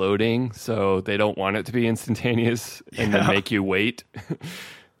app loading. So they don't want it to be instantaneous and then make you wait.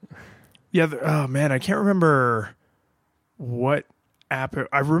 Yeah. Oh, man, I can't remember what app.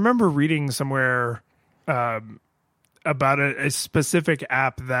 I remember reading somewhere about a specific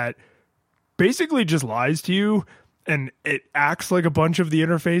app that basically just lies to you, and it acts like a bunch of the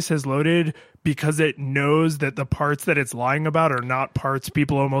interface has loaded because it knows that the parts that it's lying about are not parts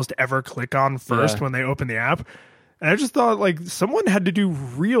people almost ever click on first when they open the app. And I just thought, like, someone had to do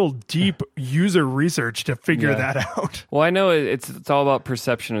real deep user research to figure that out. Well, I know it's all about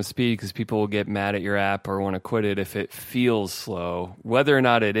perception of speed because people will get mad at your app or want to quit it if it feels slow, whether or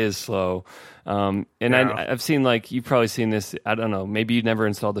not it is slow. I've seen, like, you've probably seen this. I don't know. Maybe you never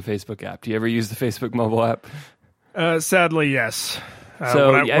installed the Facebook app. Do you ever use the Facebook mobile app? Sadly, yes.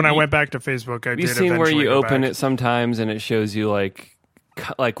 So when I went back to Facebook, I did. You've seen where eventually you go open back. it sometimes and it shows you like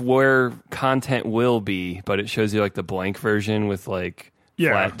where content will be, but it shows you like the blank version with like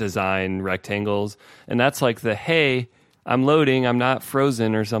flat design rectangles, and that's like hey, I'm loading, I'm not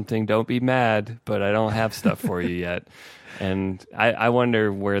frozen or something. Don't be mad, but I don't have stuff for you yet. And I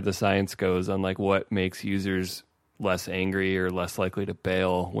wonder where the science goes on like what makes users less angry or less likely to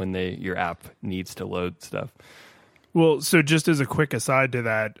bail when your app needs to load stuff. Well, so just as a quick aside to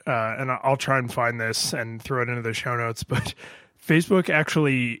that, and I'll try and find this and throw it into the show notes, but Facebook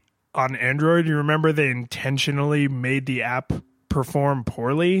actually, on Android, you remember they intentionally made the app perform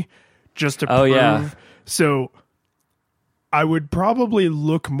poorly just to prove. Yeah. So I would probably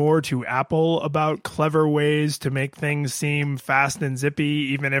look more to Apple about clever ways to make things seem fast and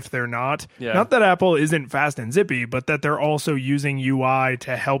zippy, even if they're not. Yeah. Not that Apple isn't fast and zippy, but that they're also using UI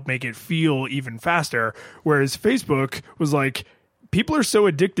to help make it feel even faster. Whereas Facebook was like, people are so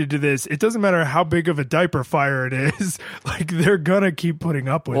addicted to this, it doesn't matter how big of a diaper fire it is. Like, they're going to keep putting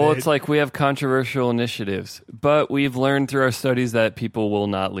up with it. Well, it's like we have controversial initiatives, but we've learned through our studies that people will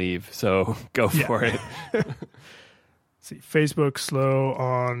not leave. So go for it. See, Facebook slow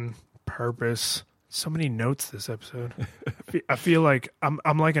on purpose. So many notes this episode. I feel like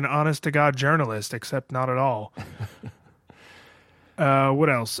I'm like an honest to God journalist, except not at all. What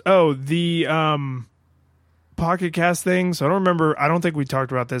else? Oh, the Pocket Cast thing. So I don't think we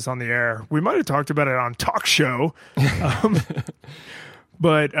talked about this on the air. We might have talked about it on Talk Show.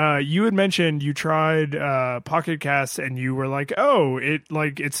 But you had mentioned you tried Pocket Cast and you were like, oh,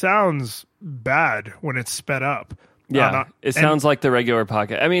 it sounds bad when it's sped up. Yeah, it sounds like the regular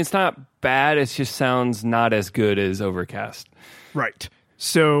Pocket. I mean, it's not bad. It just sounds not as good as Overcast. Right.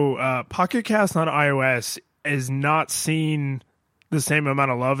 So Pocket Cast on iOS is not seen the same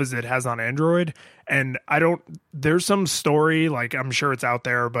amount of love as it has on Android. And there's some story, like I'm sure it's out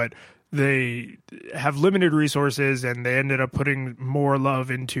there, but they have limited resources and they ended up putting more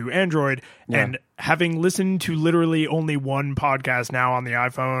love into Android. Yeah. And having listened to literally only one podcast now on the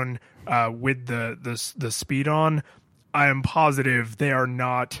iPhone with the speed on, I am positive they are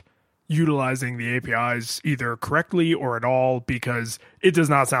not utilizing the APIs either correctly or at all, because it does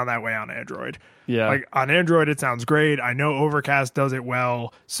not sound that way on Android. Yeah. Like on Android, it sounds great. I know Overcast does it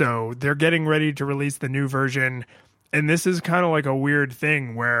well. So they're getting ready to release the new version. And this is kind of like a weird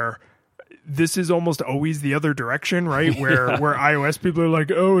thing where this is almost always the other direction, right? Where iOS people are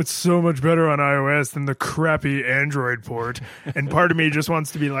like, oh, it's so much better on iOS than the crappy Android port. And part of me just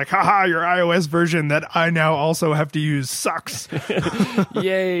wants to be like, haha, your iOS version that I now also have to use sucks.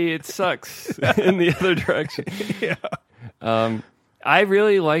 Yay, it sucks in the other direction. Yeah. I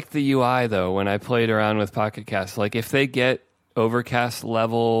really like the UI though when I played around with Pocket Cast. Like if they get Overcast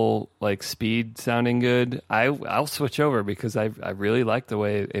level like speed sounding good, I'll switch over because I really like the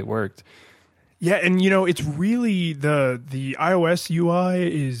way it worked. Yeah, and it's really the iOS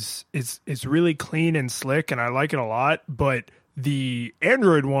UI is really clean and slick, and I like it a lot. But the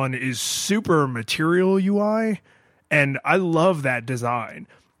Android one is super material UI, and I love that design.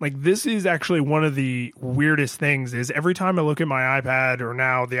 Like this is actually one of the weirdest things. Is every time I look at my iPad or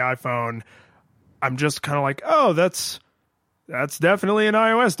now the iPhone, I'm just kind of like, oh, that's definitely an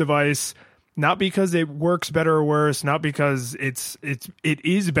iOS device. Not because it works better or worse, not because it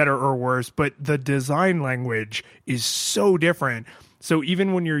is better or worse, but the design language is so different. So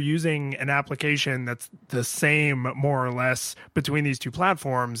even when you're using an application that's the same more or less between these two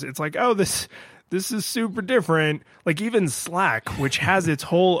platforms, it's like, oh, this is super different. Like even Slack, which has its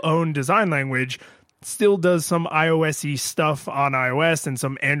whole own design language, still does some iOS-y stuff on iOS and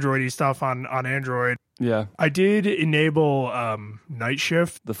some Android-y stuff on Android. Yeah. I did enable Night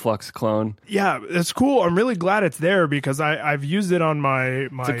Shift. The Flux clone. Yeah, that's cool. I'm really glad it's there because I've used it on my...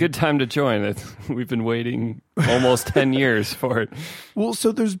 It's a good time to join it. We've been waiting almost 10 years for it. Well,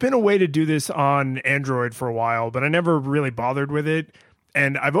 so there's been a way to do this on Android for a while, but I never really bothered with it.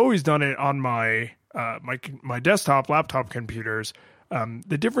 And I've always done it on my desktop, laptop computers.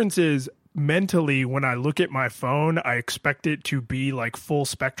 The difference is mentally when I look at my phone, I expect it to be like full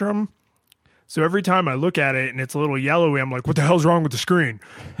spectrum. So every time I look at it and it's a little yellowy, I'm like, what the hell's wrong with the screen?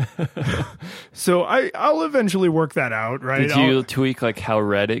 So I'll eventually work that out, right? Did you tweak like how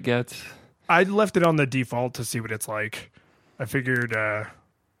red it gets? I left it on the default to see what it's like. I figured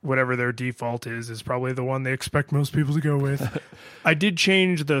whatever their default is probably the one they expect most people to go with. I did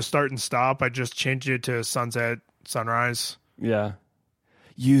change the start and stop. I just changed it to sunset, sunrise. Yeah.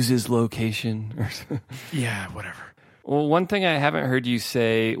 Uses location. Yeah, whatever. Well, one thing I haven't heard you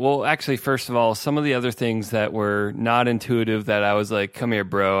say, well, actually, first of all, some of the other things that were not intuitive that I was like, come here,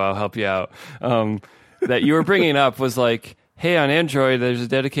 bro, I'll help you out, that you were bringing up was like, hey, on Android, there's a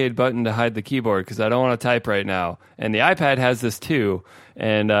dedicated button to hide the keyboard because I don't want to type right now. And the iPad has this too.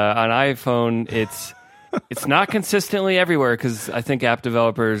 And on iPhone, it's not consistently everywhere because I think app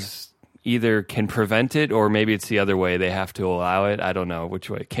developers either can prevent it or maybe it's the other way. They have to allow it. I don't know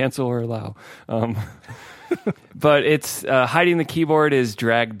which way, cancel or allow. But it's hiding the keyboard is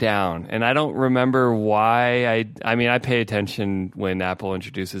dragged down. And I don't remember why. I mean, I pay attention when Apple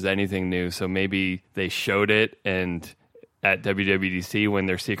introduces anything new. So maybe they showed it and at WWDC when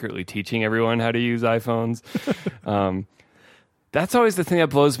they're secretly teaching everyone how to use iPhones. That's always the thing that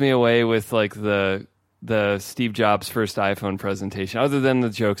blows me away with like the Steve Jobs first iPhone presentation, other than the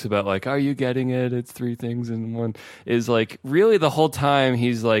jokes about like, are you getting it? It's three things in one, is like really the whole time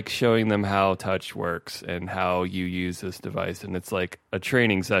he's like showing them how touch works and how you use this device. And it's like a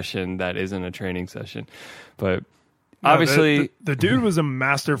training session that isn't a training session. But obviously the dude was a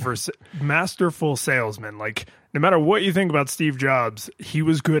masterful salesman. Like no matter what you think about Steve Jobs, he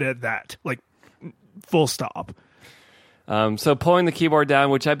was good at that. Like full stop. So pulling the keyboard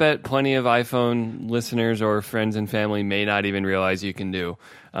down, which I bet plenty of iPhone listeners or friends and family may not even realize you can do.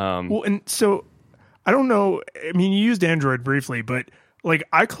 Well, and so I don't know. I mean, you used Android briefly, but like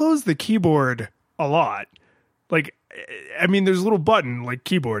I close the keyboard a lot. Like, I mean, there's a little button like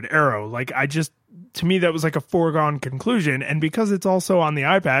keyboard arrow. Like to me, that was like a foregone conclusion. And because it's also on the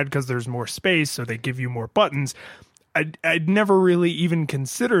iPad, because there's more space, so they give you more buttons. I'd never really even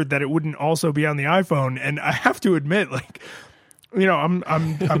considered that it wouldn't also be on the iPhone, and I have to admit, like, you know, I'm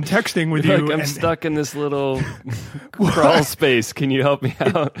texting with you. Like, I'm stuck in this little crawl space. Can you help me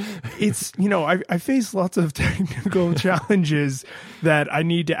out? It's, you know, I face lots of technical challenges that I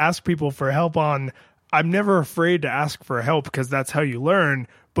need to ask people for help on. I'm never afraid to ask for help because that's how you learn.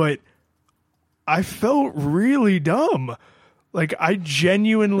 But I felt really dumb. Like, I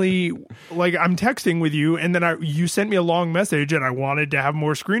genuinely, like, I'm texting with you, and then you sent me a long message, and I wanted to have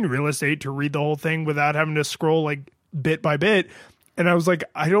more screen real estate to read the whole thing without having to scroll, like, bit by bit. And I was like,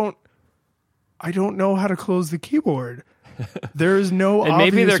 I don't know how to close the keyboard. There's no and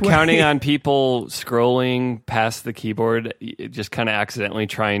maybe they're obvious way. counting on people scrolling past the keyboard, just kind of accidentally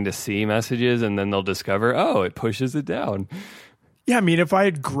trying to see messages, and then they'll discover, oh, it pushes it down. Yeah, I mean, if I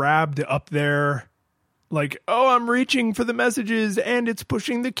had grabbed up there, like, oh, I'm reaching for the messages and it's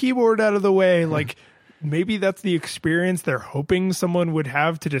pushing the keyboard out of the way. Like, maybe that's the experience they're hoping someone would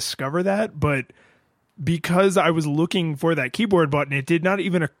have to discover that. But because I was looking for that keyboard button, it did not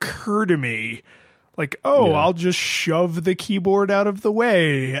even occur to me. Like, oh, I'll just shove the keyboard out of the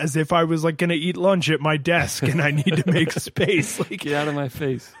way as if I was like going to eat lunch at my desk and I need to make space. Like, Get out of my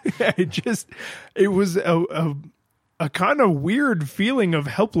face. It was a kind of weird feeling of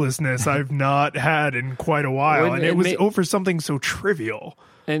helplessness I've not had in quite a while. And it was over something so trivial.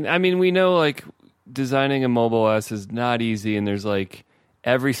 And I mean, we know like designing a mobile OS is not easy, and there's like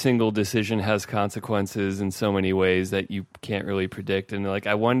every single decision has consequences in so many ways that you can't really predict. And like,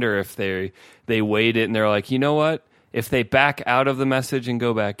 I wonder if they weighed it and they're like, you know what? If they back out of the message and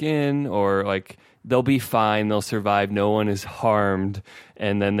go back in, or like they'll be fine, they'll survive, no one is harmed,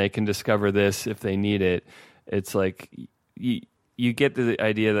 and then they can discover this if they need it. It's like you get the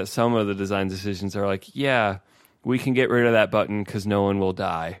idea that some of the design decisions are like, yeah, we can get rid of that button because no one will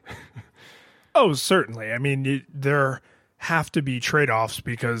die. Oh, certainly. I mean, there have to be trade-offs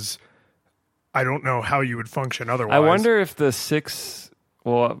because I don't know how you would function otherwise. I wonder if the 6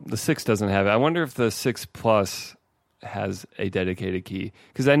 doesn't have it. I wonder if the 6 Plus has a dedicated key.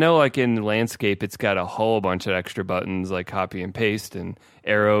 Because I know like in landscape, it's got a whole bunch of extra buttons like copy and paste and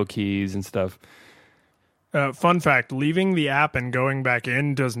arrow keys and stuff. Fun fact, leaving the app and going back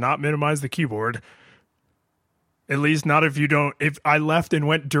in does not minimize the keyboard. At least not if I left and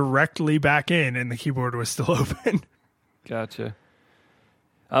went directly back in and the keyboard was still open. Gotcha.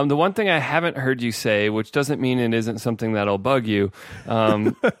 The one thing I haven't heard you say, which doesn't mean it isn't something that'll bug you,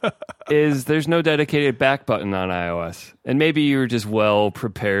 is there's no dedicated back button on iOS. And maybe you're just well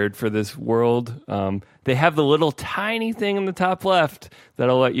prepared for this world. They have the little tiny thing in the top left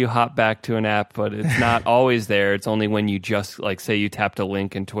that'll let you hop back to an app, but it's not always there. It's only when you just, like, say you tapped a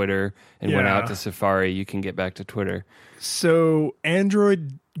link in Twitter and went out to Safari, you can get back to Twitter. So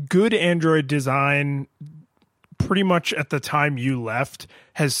good Android design, pretty much at the time you left,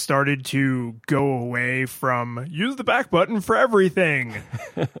 has started to go away from use the back button for everything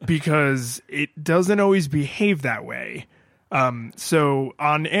because it doesn't always behave that way. So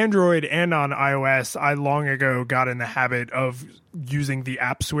on Android and on iOS, I long ago got in the habit of using the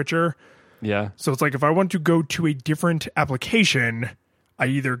app switcher. Yeah. So it's like if I want to go to a different application, I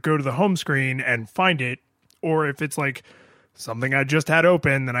either go to the home screen and find it, or if it's like something I just had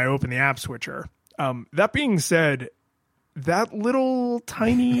open, then I open the app switcher. That being said, that little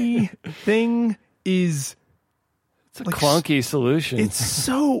tiny thing is... It's a clunky solution. It's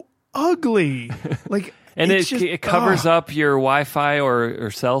so ugly. Like, and it covers up your Wi-Fi or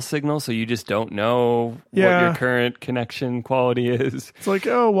cell signal, so you just don't know what your current connection quality is. It's like,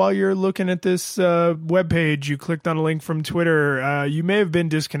 oh, while you're looking at this web page, you clicked on a link from Twitter. You may have been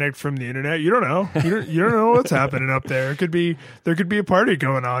disconnected from the internet. You don't know. You don't know what's happening up there. There could be a party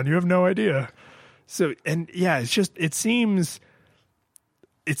going on. You have no idea. So, and yeah, it's just it seems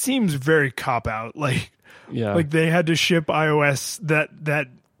very cop out. Like they had to ship iOS that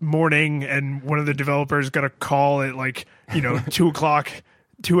morning, and one of the developers got a call at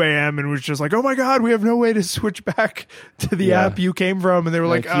 2 a.m. and was just like, oh my God, we have no way to switch back to the app you came from. And they were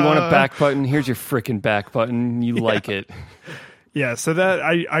like, you want a back button? Here's your freaking back button. You like it. Yeah. So that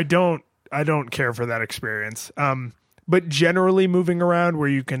I don't care for that experience. But generally moving around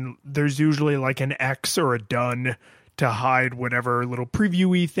where there's usually like an X or a done to hide whatever little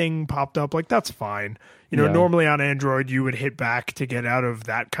preview-y thing popped up. Like, that's fine. Normally on Android, you would hit back to get out of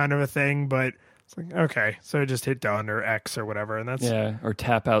that kind of a thing, but it's like, okay, so just hit done or X or whatever. And that's... Yeah, or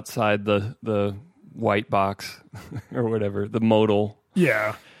tap outside the white box or whatever, the modal.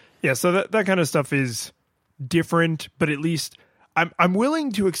 Yeah. Yeah, so that kind of stuff is different, but at least I'm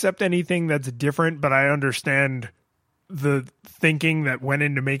willing to accept anything that's different, but I understand the thinking that went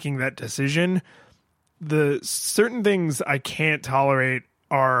into making that decision. The certain things I can't tolerate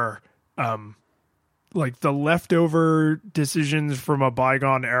are like the leftover decisions from a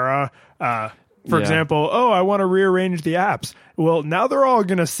bygone era. For example, I want to rearrange the apps. Well, now they're all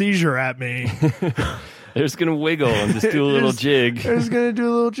going to seizure at me. They're just going to wiggle and just do a little jig. They're just going to do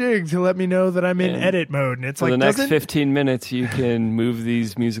a little jig to let me know that I'm in edit mode. And it's for like, the next 15 minutes, you can move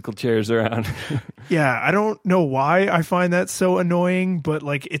these musical chairs around. Yeah, I don't know why I find that so annoying, but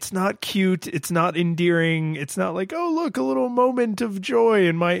like, it's not cute. It's not endearing. It's not like, oh, look, a little moment of joy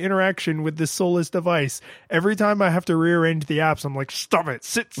in my interaction with this soulless device. Every time I have to rearrange the apps, I'm like, stop it,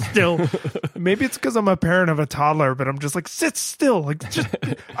 sit still. Maybe it's because I'm a parent of a toddler, but I'm just like, sit still. Like, just,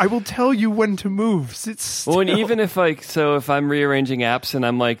 I will tell you when to move. Sit still. Well, and even if if I'm rearranging apps and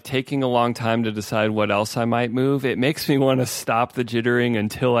I'm like taking a long time to decide what else I might move, it makes me want to stop the jittering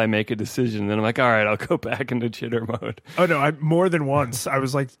until I make a decision. Then I'm like, all right, I'll go back into jitter mode. Oh no, more than once I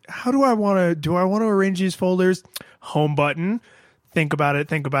was like, how do I want to arrange these folders? Home button. Think about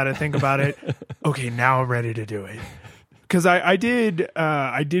it. Okay, now I'm ready to do it. Because I did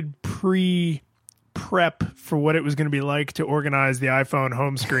prep for what it was going to be like to organize the iPhone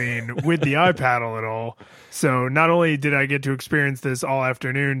home screen with the iPad a little. So not only did I get to experience this all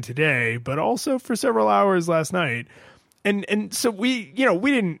afternoon today, but also for several hours last night. And so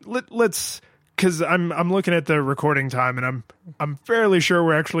let's, because I'm looking at the recording time and I'm fairly sure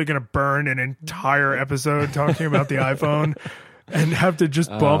we're actually going to burn an entire episode talking about the iPhone and have to just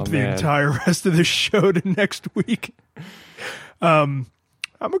bump the entire rest of the show to next week.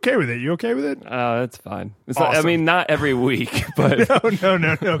 I'm okay with it. You okay with it? That's fine. It's awesome. I mean, not every week, but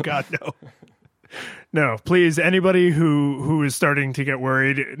no, God, no. No, please, anybody who is starting to get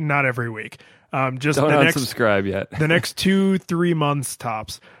worried, not every week. Just don't unsubscribe yet. The next 2-3 months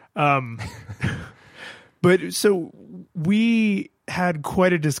tops. But so we had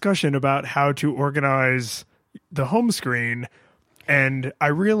quite a discussion about how to organize the home screen, and I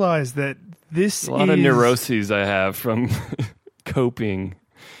realized that this a lot of neuroses I have from coping.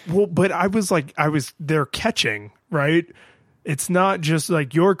 Well, but they're catching, right? It's not just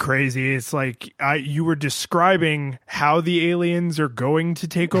like you're crazy. It's like you were describing how the aliens are going to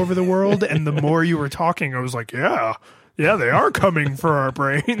take over the world, and the more you were talking, I was like, yeah, they are coming for our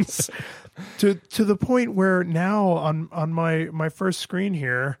brains. To the point where now on my first screen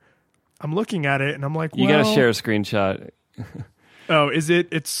here, I'm looking at it and I'm like, you got to share a screenshot. Oh,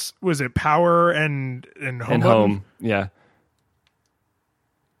 was it power and home? And home, yeah.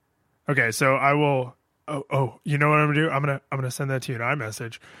 Okay, so I will. Oh, you know what I'm gonna do? I'm gonna send that to you in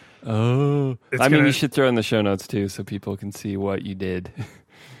iMessage. Oh, you should throw in the show notes too, so people can see what you did.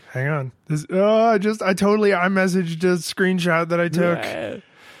 Hang on. I totally iMessaged a screenshot that I took. Yeah.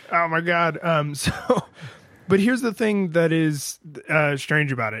 Oh my God. But here's the thing that is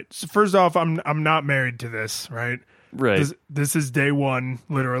strange about it. So first off, I'm not married to this, right? Right. This is day one,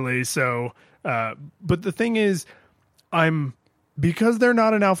 literally. So, but the thing is, because they're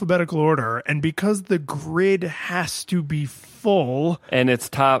not in alphabetical order, and because the grid has to be full, and it's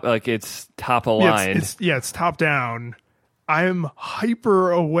top aligned. It's top down. I'm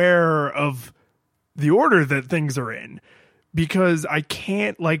hyper aware of the order that things are in, because I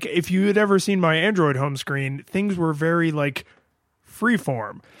can't, like, if you had ever seen my Android home screen, things were very like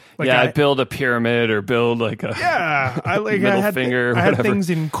freeform. Like I build a pyramid or build like a middle finger. I had things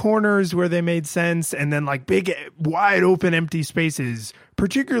in corners where they made sense, and then like big, wide open, empty spaces.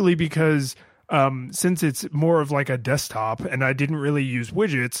 Particularly because since it's more of like a desktop, and I didn't really use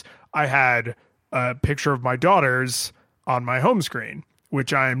widgets, I had a picture of my daughters on my home screen,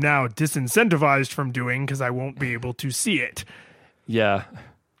 which I am now disincentivized from doing because I won't be able to see it. Yeah.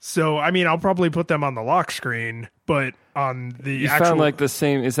 So, I mean, I'll probably put them on the lock screen, but on the you found like the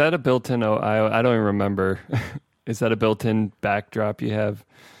same. Is that a built-in? I don't even remember. Is that a built-in backdrop you have?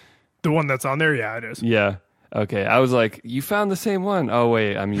 The one that's on there? Yeah, it is. Yeah. Okay. I was like, you found the same one. Oh,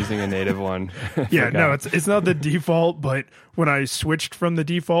 wait, I'm using a native one. Yeah, no, it's not the default, but when I switched from the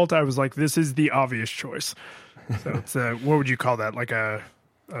default, I was like, this is the obvious choice. So it's what would you call that? Like a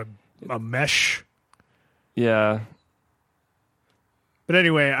mesh? Yeah. But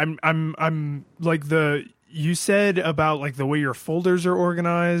anyway, I'm like you said about like the way your folders are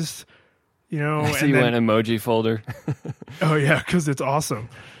organized, you know. So you went emoji folder. Oh yeah, because it's awesome.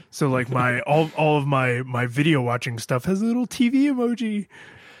 So like all of my video watching stuff has a little TV emoji,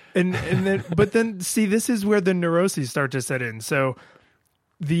 and then see, this is where the neuroses start to set in. So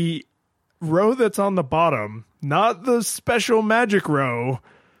the row that's on the bottom, not the special magic row,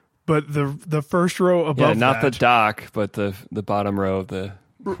 but the first row above. Yeah, not the dock, but the bottom row of the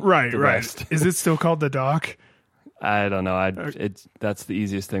right. Rest. Is it still called the dock? I don't know. That's the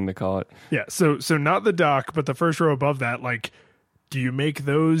easiest thing to call it. Yeah. So not the dock, but the first row above that. Like, do you make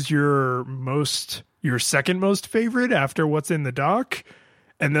those your second most favorite after what's in the dock?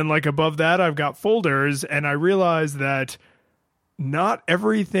 And then like above that, I've got folders, and I realized that not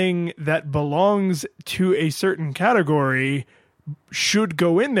everything that belongs to a certain category should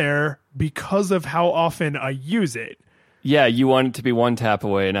go in there because of how often I use it. Yeah, you want it to be one tap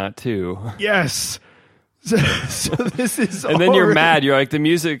away, not two. Yes. So this is and then you're mad. You're like, the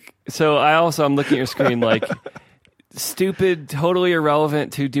music. So I'm looking at your screen like, stupid, totally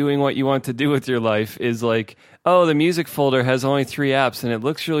irrelevant to doing what you want to do with your life is like, oh, the music folder has only 3 apps and it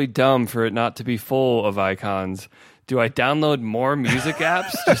looks really dumb for it not to be full of icons. Do I download more music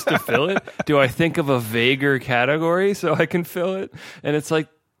apps just to fill it? Do I think of a vaguer category so I can fill it? And it's like,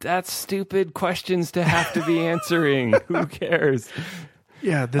 that's stupid questions to have to be answering. Who cares?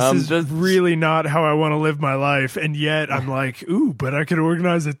 Yeah, this is really not how I want to live my life. And yet I'm like, ooh, but I could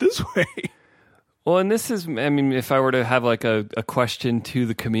organize it this way. Well, and this is, I mean, if I were to have like a question to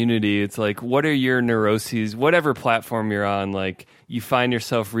the community, it's like, what are your neuroses, whatever platform you're on, like you find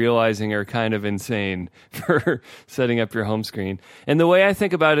yourself realizing are kind of insane for setting up your home screen. And the way I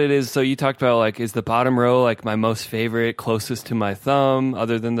think about it is, so you talked about like, is the bottom row like my most favorite, closest to my thumb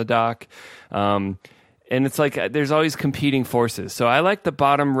other than the dock? And it's like, there's always competing forces. So I like the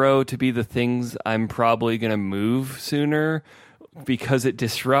bottom row to be the things I'm probably going to move sooner, because it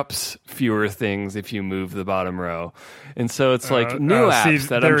disrupts fewer things if you move the bottom row. And so it's like new apps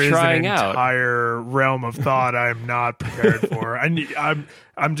that I'm trying out. There is an entire realm of thought I'm not prepared for.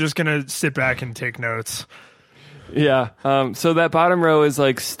 I'm just going to sit back and take notes. Yeah. So that bottom row is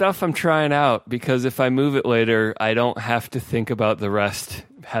like stuff I'm trying out, because if I move it later, I don't have to think about the rest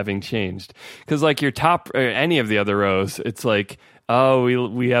having changed. Because like your top, or any of the other rows, it's like, oh,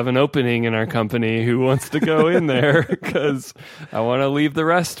 we have an opening in our company. Who wants to go in there? Because I want to leave the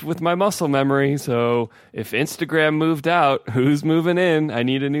rest with my muscle memory. So if Instagram moved out, who's moving in? I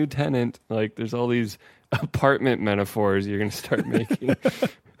need a new tenant. Like there's all these apartment metaphors you're going to start making.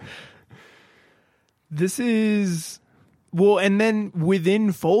 This is, well, and then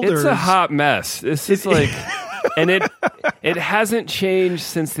within folders. It's a hot mess. This is like, and it hasn't changed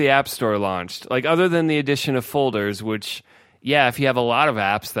since the App Store launched. Like other than the addition of folders, which, yeah, if you have a lot of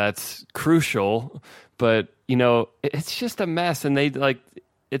apps, that's crucial. But, you know, it's just a mess. And they like,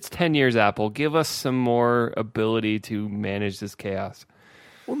 it's 10 years, Apple. Give us some more ability to manage this chaos.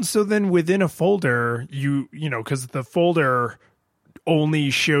 Well, so then within a folder, you know, because the folder only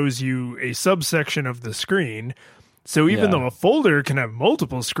shows you a subsection of the screen. So even though a folder can have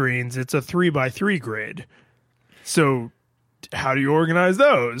multiple screens, it's a 3x3 grid. So how do you organize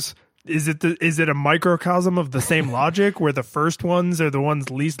those? Is it a microcosm of the same logic where the first ones are the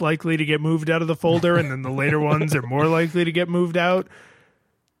ones least likely to get moved out of the folder and then the later ones are more likely to get moved out?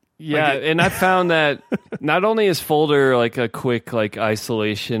 Yeah, and I found that not only is folder like a quick like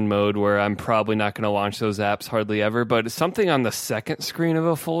isolation mode where I'm probably not going to launch those apps hardly ever, but something on the second screen of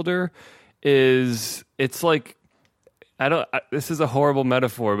a folder is, it's like, this is a horrible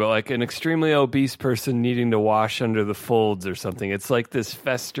metaphor, but like an extremely obese person needing to wash under the folds or something. It's like this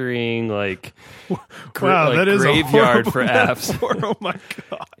festering, like, wow, that is graveyard for apps. Metaphor. Oh my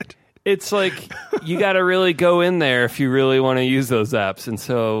God. It's like, you got to really go in there if you really want to use those apps. And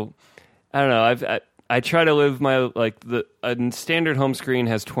so, I don't know, I try to live my, like, a standard home screen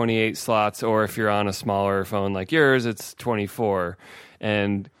has 28 slots, or if you're on a smaller phone like yours, it's 24.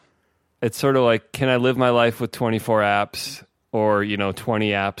 And it's sort of like, can I live my life with 24 apps or, you know, 20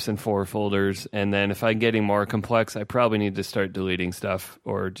 apps and 4 folders? And then if I'm getting more complex, I probably need to start deleting stuff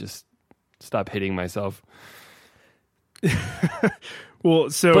or just stop hitting myself.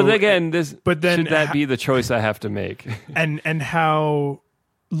 Well, so, but again, should that be the choice I have to make? And how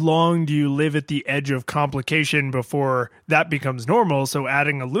long do you live at the edge of complication before that becomes normal? So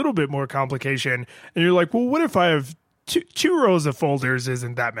adding a little bit more complication, and you're like, well, what if I have two rows of folders?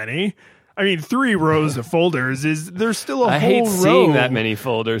 Isn't that many? I mean, 3 rows of folders there's still a whole row. I hate seeing that many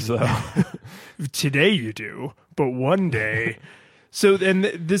folders, though. Today you do, but one day. So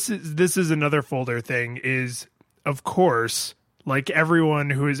then this is another folder thing is, of course, like everyone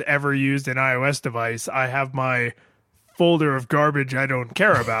who has ever used an iOS device, I have my folder of garbage I don't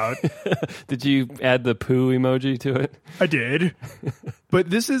care about. Did you add the poo emoji to it? I did. But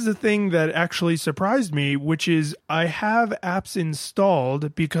this is a thing that actually surprised me, which is I have apps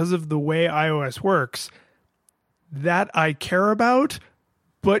installed because of the way iOS works that I care about,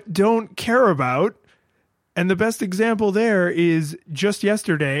 but don't care about. And the best example there is just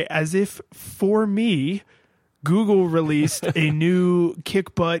yesterday, as if for me, Google released a new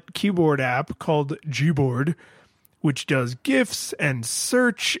kick-butt keyboard app called Gboard, which does GIFs and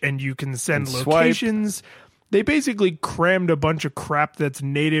search, and you can send locations. Swipe. They basically crammed a bunch of crap that's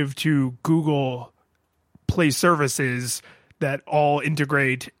native to Google Play services that all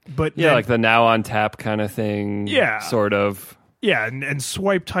integrate. But yeah, like the Now on Tap kind of thing. Yeah. Sort of. Yeah, and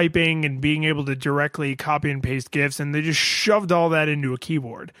swipe typing and being able to directly copy and paste GIFs, and they just shoved all that into a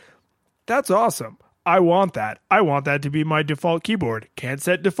keyboard. That's awesome. I want that. I want that to be my default keyboard. Can't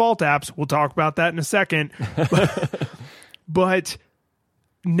set default apps. We'll talk about that in a second. But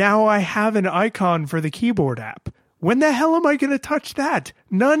now I have an icon for the keyboard app. When the hell am I going to touch that?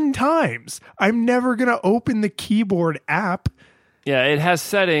 None times. I'm never going to open the keyboard app. Yeah, it has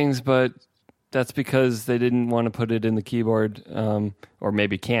settings, but that's because they didn't want to put it in the keyboard, or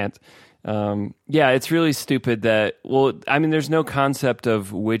maybe can't. Yeah, it's really stupid that, well, I mean, there's no concept of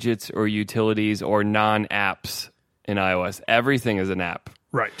widgets or utilities or non-apps in iOS. Everything is an app.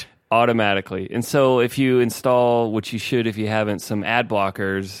 Right. Automatically. And so if you install, which you should if you haven't, some ad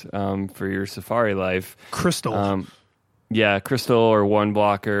blockers for your Safari life. Crystal. Yeah, Crystal or One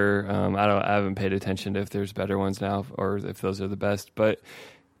Blocker. I haven't paid attention to if there's better ones now or if those are the best, but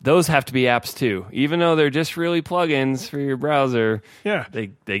those have to be apps too. Even though they're just really plugins for your browser, yeah, they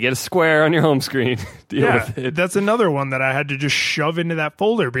get a square on your home screen. Deal with it. That's another one that I had to just shove into that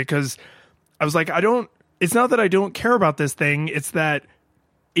folder because I was like, it's not that I don't care about this thing. It's that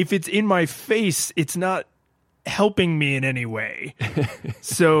if it's in my face, it's not helping me in any way.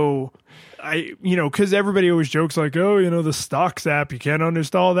 So because everybody always jokes like, oh, the Stocks app, you can't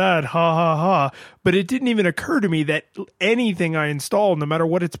uninstall that. Ha ha ha. But it didn't even occur to me that anything I install, no matter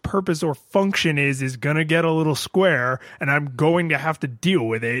what its purpose or function is going to get a little square and I'm going to have to deal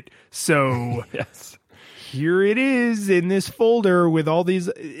with it. So yes. Here it is in this folder with all these,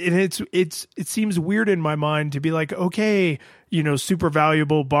 and it seems weird in my mind to be like, okay, super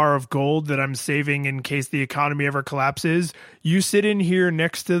valuable bar of gold that I'm saving in case the economy ever collapses. You sit in here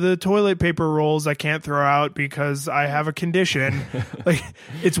next to the toilet paper rolls I can't throw out because I have a condition. Like,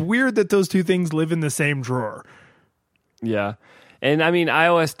 it's weird that those two things live in the same drawer. Yeah. And I mean,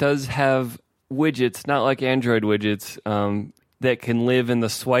 iOS does have widgets, not like Android widgets, that can live in the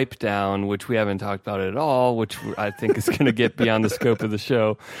swipe down, which we haven't talked about at all, which I think is going to get beyond the scope of the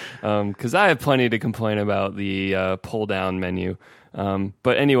show. Because I have plenty to complain about the pull down menu.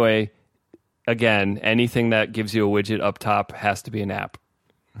 But anyway, again, anything that gives you a widget up top has to be an app.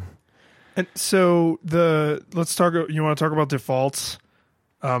 And so let's talk. You want to talk about defaults?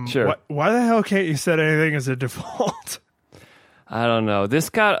 Sure. Why the hell can't you set anything as a default? I don't know.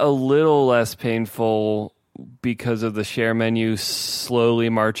 This got a little less painful because of the share menu slowly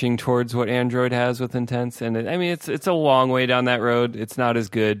marching towards what Android has with Intents. And it's a long way down that road. It's not as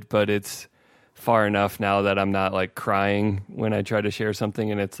good, but it's far enough now that I'm not like crying when I try to share something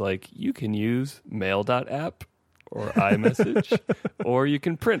and it's like, you can use mail.app or iMessage or you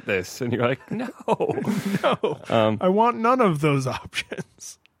can print this. And you're like, no. I want none of those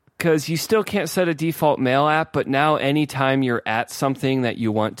options. Because you still can't set a default mail app, but now anytime you're at something that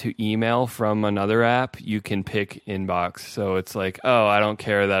you want to email from another app, you can pick Inbox. So it's like, oh, I don't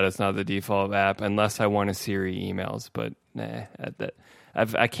care that it's not the default app unless I want to Siri emails. But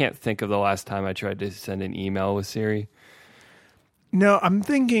I can't think of the last time I tried to send an email with Siri. No, I'm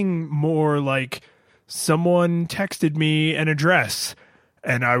thinking more like someone texted me an address,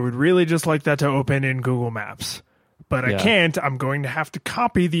 and I would really just like that to open in Google Maps. But I can't. I'm going to have to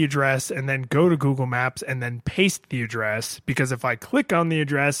copy the address and then go to Google Maps and then paste the address because if I click on the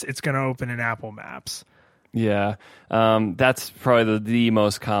address, it's going to open in Apple Maps. Yeah, that's probably the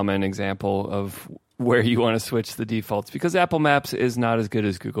most common example of where you want to switch the defaults because Apple Maps is not as good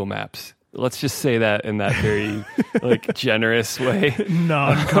as Google Maps. Let's just say that in that very generous way.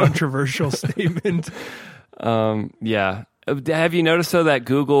 Non-controversial statement. Yeah. Have you noticed, though, that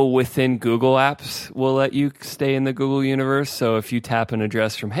Google within Google Apps will let you stay in the Google universe? So if you tap an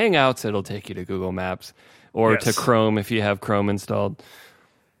address from Hangouts, it'll take you to Google Maps or to Chrome if you have Chrome installed.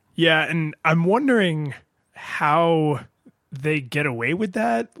 Yeah, and I'm wondering how they get away with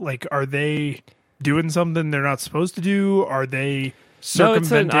that. Like, are they doing something they're not supposed to do? Are they circumventing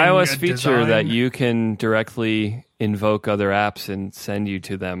No, it's an iOS feature design that you can directly invoke other apps and send you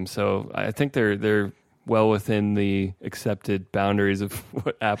to them. So I think they're well within the accepted boundaries of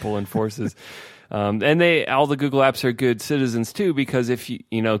what Apple enforces. And all the Google apps are good citizens too, because if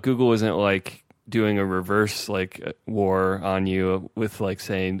Google isn't like doing a reverse war on you with like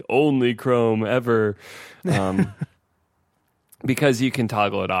saying only Chrome ever, because you can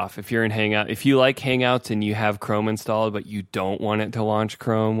toggle it off. If you're in Hangout, if you like Hangouts and you have Chrome installed, but you don't want it to launch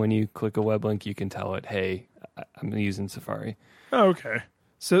Chrome when you click a web link, you can tell it, hey, I'm using Safari. Oh, okay.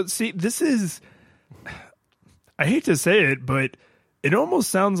 So see, this is, I hate to say it, but it almost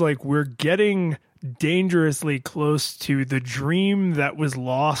sounds like we're getting dangerously close to the dream that was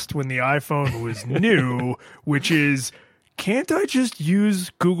lost when the iPhone was new, which is, can't I just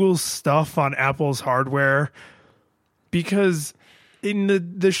use Google's stuff on Apple's hardware? because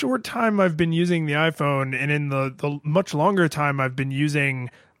in the short time I've been using the iPhone and in the much longer time I've been using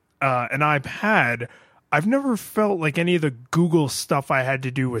an iPad, I've never felt like any of the Google stuff I had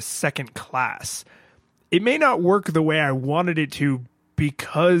to do was second class. It may not work the way I wanted it to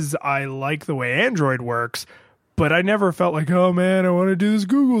because I like the way Android works, but I never felt like, oh man, I want to do this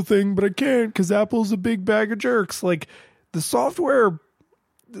Google thing, but I can't because Apple's a big bag of jerks. Like, the software,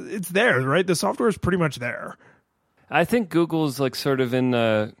 it's there, right? The software is pretty much there. I think Google's like sort of in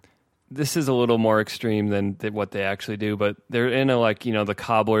the, this is a little more extreme than what they actually do, but they're in a, like, you know, the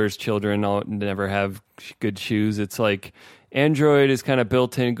cobbler's children all never have good shoes. It's like Android is kind of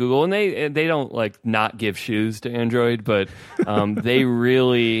built in Google, and they don't like not give shoes to Android, but they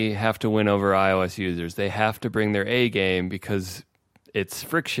really have to win over iOS users. They have to bring their A game because it's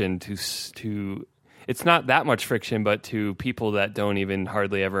friction to it's not that much friction, but to people that don't even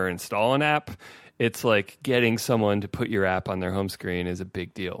hardly ever install an app, it's like getting someone to put your app on their home screen is a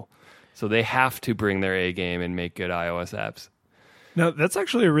big deal. So they have to bring their A game and make good iOS apps. Now, that's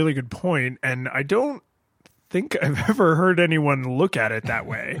actually a really good point, and I don't think I've ever heard anyone look at it that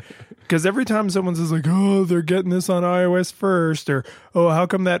way. Because every time someone says like, oh, they're getting this on iOS first, or oh, how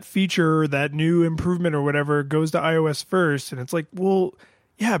come that feature, that new improvement or whatever goes to iOS first? And it's like, well,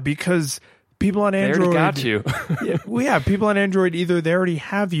 yeah, because people on Android they already got you. People on Android, either they already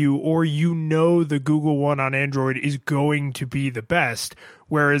have you or you know the Google one on Android is going to be the best.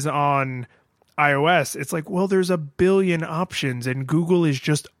 Whereas on iOS, it's like, well, there's a billion options and Google is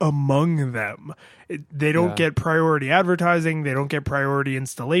just among them. They don't get priority advertising. They don't get priority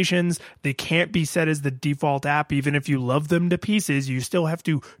installations. They can't be set as the default app. Even if you love them to pieces, you still have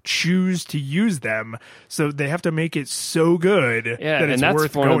to choose to use them. So they have to make it so good that it's and worth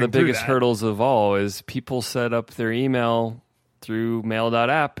that's one of the going biggest hurdles of all is people set up their email through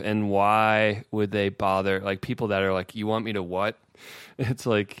mail.app, and why would they bother? Like, people that are like, you want me to what? It's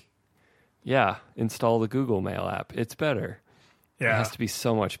like, yeah, install the Google Mail app. It's better. Yeah. It has to be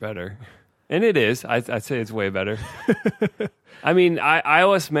so much better. And it is. I'd say it's way better. I mean,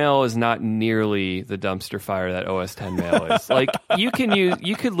 iOS Mail is not nearly the dumpster fire that OS X Mail is. Like, you could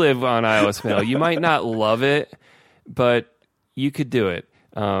live on iOS Mail. You might not love it, but you could do it.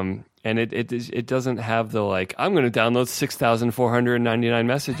 And it doesn't have the, like, I'm going to download 6,499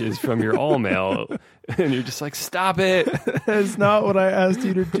 messages from your all mail. And you're just like, stop it. That's not what I asked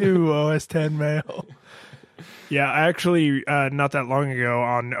you to do, OS X Mail. Yeah, I actually, not that long ago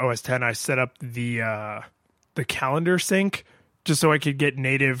on OS X, I set up the calendar sync just so I could get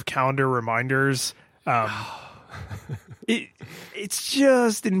native calendar reminders. It's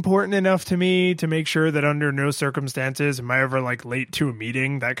just important enough to me to make sure that under no circumstances am I ever like late to a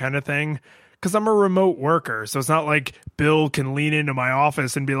meeting, that kind of thing. Because I'm a remote worker, so it's not like Bill can lean into my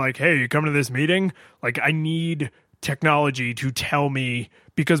office and be like, hey, you coming to this meeting? Like, I need technology to tell me,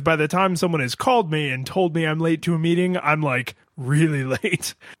 because by the time someone has called me and told me I'm late to a meeting, I'm like really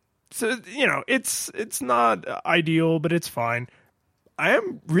late. So, you know, it's not ideal, but it's fine. I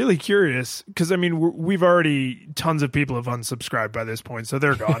am really curious because, I mean, we've already, tons of people have unsubscribed by this point, so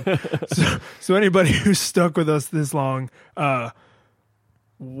they're gone. so anybody who's stuck with us this long,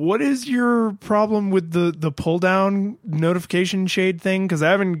 what is your problem with the pull down notification shade thing? Because I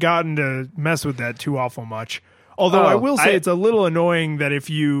haven't gotten to mess with that too awful much. Although I will say it's a little annoying that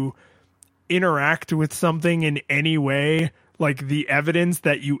if you interact with something in any way, like the evidence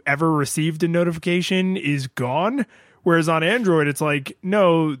that you ever received a notification is gone. Whereas on Android, it's like,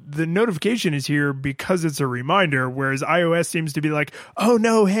 no, the notification is here because it's a reminder. Whereas iOS seems to be like, oh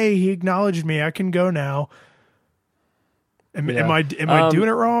no, hey, he acknowledged me. I can go now. Am I doing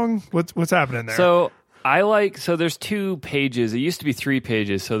it wrong? What's happening there? So there's 2 pages. It used to be 3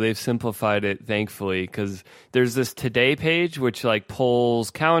 pages, so they've simplified it, thankfully, because there's this Today page, which like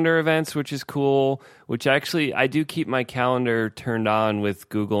pulls calendar events, which is cool, which actually I do keep my calendar turned on with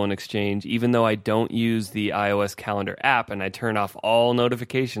Google and Exchange, even though I don't use the iOS calendar app, and I turn off all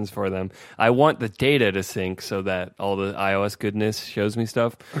notifications for them. I want the data to sync so that all the iOS goodness shows me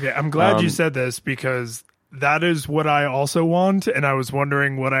stuff. Okay, I'm glad you said this because that is what I also want, and I was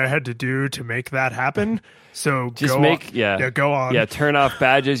wondering what I had to do to make that happen. So just go on. Yeah, turn off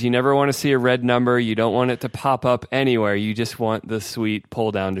badges. You never want to see a red number. You don't want it to pop up anywhere. You just want the sweet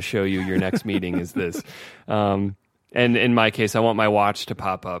pull down to show you your next meeting is this. And in my case, I want my watch to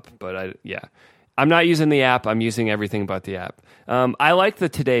pop up. But I'm not using the app. I'm using everything but the app. I like the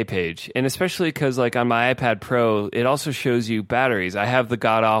Today page, and especially because like on my iPad Pro, it also shows you batteries. I have the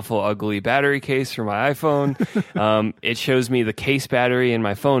god-awful ugly battery case for my iPhone. It shows me the case battery and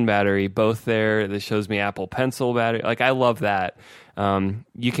my phone battery, both there. It shows me Apple Pencil battery. Like, I love that.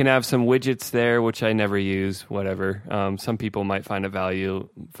 You can have some widgets there, which I never use, whatever. Some people might find it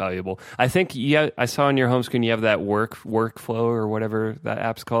valuable. I think I saw on your home screen you have that workflow or whatever that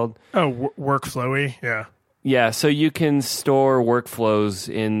app's called. Oh, Workflowy, yeah. Yeah, so you can store workflows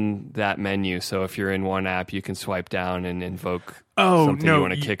in that menu. So if you're in one app, you can swipe down and invoke something you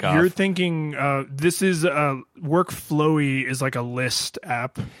want to kick off. You're thinking this is Workflowy is like a list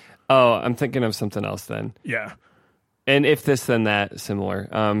app. Oh, I'm thinking of something else then. Yeah. And if this, then that,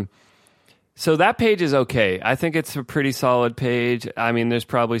 similar. So that page is okay. I think it's a pretty solid page. I mean, there's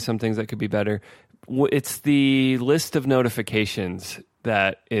probably some things that could be better. It's the list of notifications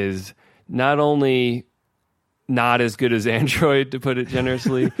that is not only not as good as Android, to put it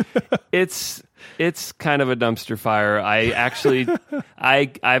generously. It's kind of a dumpster fire.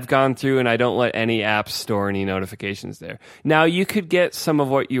 I've gone through and I don't let any apps store any notifications there. Now you could get some of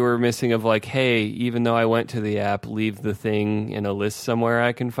what you were missing of like, hey, even though I went to the app, leave the thing in a list somewhere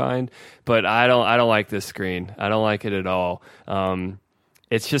I can find. But I don't like this screen. I don't like it at all.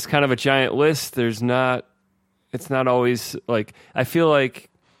 It's just kind of a giant list. It's not always like, I feel like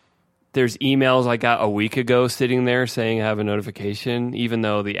there's emails I got a week ago sitting there saying I have a notification, even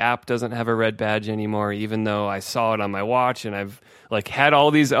though the app doesn't have a red badge anymore, even though I saw it on my watch and I've like had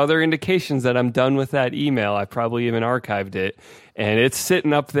all these other indications that I'm done with that email. I probably even archived it, and it's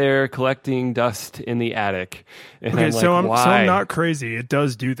sitting up there collecting dust in the attic. And okay, I'm so like, I'm not crazy. It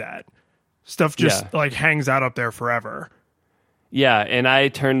does do that. Stuff just like hangs out up there forever. Yeah, and I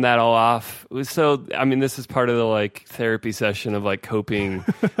turned that all off. So, I mean, this is part of the like therapy session of like coping.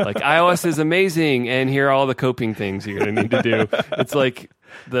 Like iOS is amazing, and here are all the coping things you're going to need to do. It's like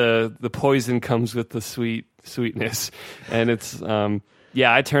the poison comes with the sweetness, and it's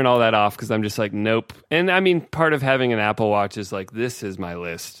I turn all that off because I'm just like, nope. And I mean, part of having an Apple Watch is like, this is my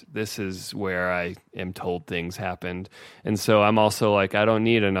list. This is where I am told things happened, and so I'm also like, I don't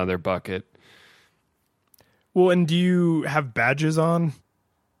need another bucket. Well, and do you have badges on?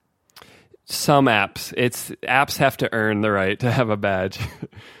 Some apps. Apps have to earn the right to have a badge,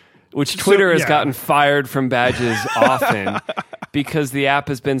 which Twitter has gotten fired from badges often because the app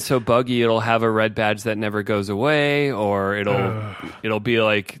has been so buggy. It'll have a red badge that never goes away, or it'll be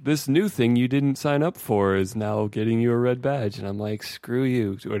like, this new thing you didn't sign up for is now getting you a red badge, and I'm like, screw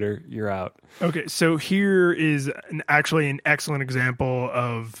you, Twitter, you're out. Okay, so here is actually an excellent example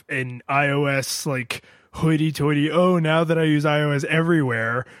of an iOS like hoity-toity, now that I use iOS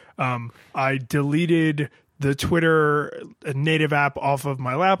everywhere, I deleted the Twitter native app off of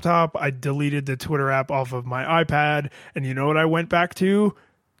my laptop. I deleted the Twitter app off of my iPad. And you know what I went back to?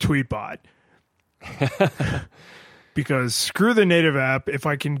 Tweetbot. Because screw the native app. If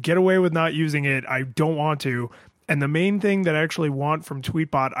I can get away with not using it, I don't want to. And the main thing that I actually want from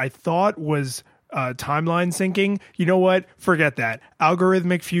Tweetbot, I thought was timeline syncing. You know what? Forget that.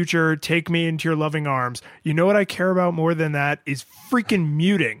 Algorithmic future, take me into your loving arms. You know what I care about more than that is freaking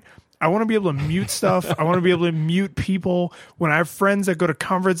muting. I want to be able to mute stuff. I want to be able to mute people. When I have friends that go to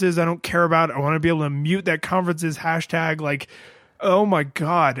conferences I don't care about, I want to be able to mute that conference's hashtag. Like, oh my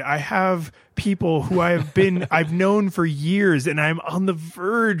God, I have people who I've known for years, and I'm on the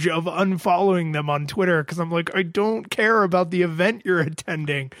verge of unfollowing them on Twitter because I'm like, I don't care about the event you're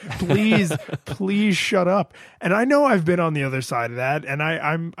attending. Please, please shut up. And I know I've been on the other side of that, and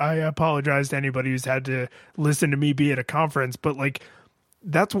I apologize to anybody who's had to listen to me be at a conference, but like,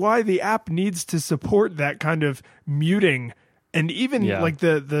 that's why the app needs to support that kind of muting. And even like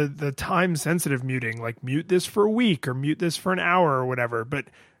the time sensitive muting, like mute this for a week or mute this for an hour or whatever. But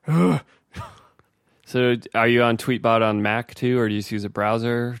so are you on Tweetbot on Mac too, or do you just use a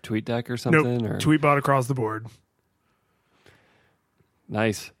browser, TweetDeck or something? Nope, or? Tweetbot across the board.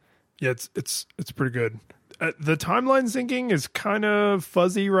 Nice. Yeah, it's pretty good. The timeline syncing is kind of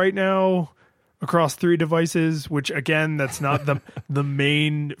fuzzy right now across 3 devices, which again, that's not the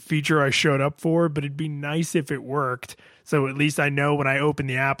main feature I showed up for, but it'd be nice if it worked. So at least I know when I open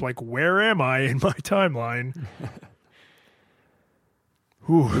the app, like, where am I in my timeline?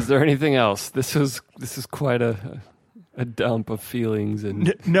 Is there anything else? This is quite a dump of feelings.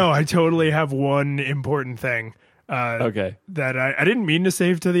 And No, I totally have one important thing. Okay. That I didn't mean to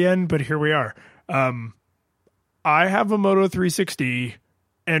save to the end, but here we are. I have a Moto 360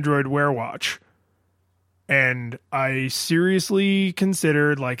 Android Wear Watch. And I seriously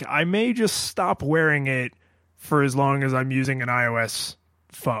considered, like, I may just stop wearing it for as long as I'm using an iOS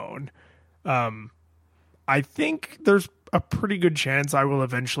phone. I think there's a pretty good chance I will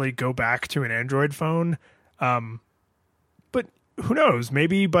eventually go back to an Android phone. But who knows?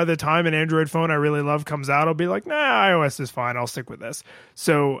 Maybe by the time an Android phone I really love comes out, I'll be like, nah, iOS is fine. I'll stick with this.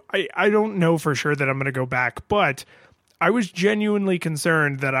 So I don't know for sure that I'm going to go back, but I was genuinely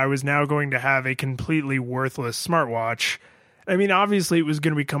concerned that I was now going to have a completely worthless smartwatch. I mean, obviously it was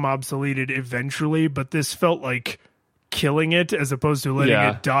going to become obsoleted eventually, but this felt like killing it as opposed to letting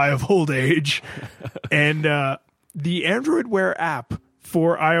it die of old age. And the Android Wear app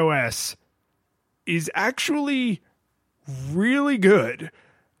for iOS is actually really good.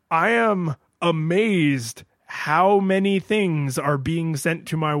 I am amazed how many things are being sent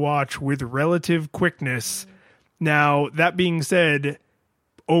to my watch with relative quickness. Now, that being said,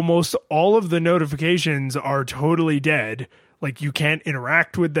 almost all of the notifications are totally dead. Like, you can't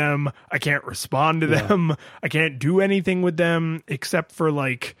interact with them. I can't respond to them. I can't do anything with them except for,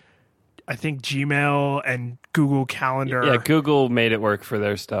 like, I think Gmail and Google Calendar. Yeah, Google made it work for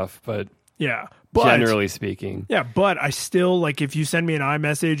their stuff, but generally speaking. Yeah, but I still, like, if you send me an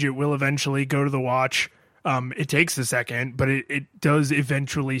iMessage, it will eventually go to the watch. It takes a second, but it does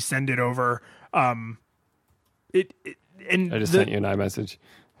eventually send it over. And I just sent you an iMessage.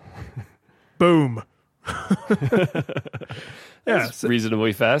 Boom. It's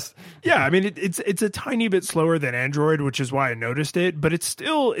reasonably fast. Yeah, I mean it's a tiny bit slower than Android, which is why I noticed it, but it's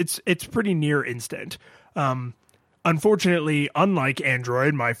still it's pretty near instant. Unfortunately, unlike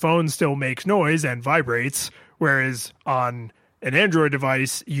Android, my phone still makes noise and vibrates, whereas on an Android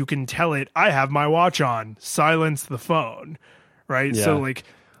device, you can tell it, I have my watch on, silence the phone, right? Yeah. So like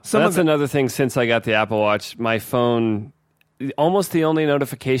that's another thing since I got the Apple Watch, my phone, almost the only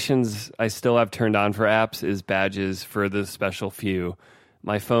notifications I still have turned on for apps is badges for the special few.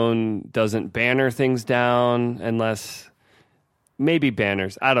 My phone doesn't banner things down unless maybe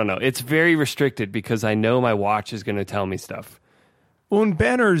banners. I don't know. It's very restricted because I know my watch is going to tell me stuff. Well, and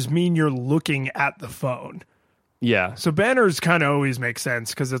banners mean you're looking at the phone. Yeah. So banners kind of always make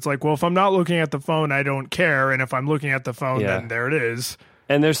sense because it's like, well, if I'm not looking at the phone, I don't care. And if I'm looking at the phone, then there it is.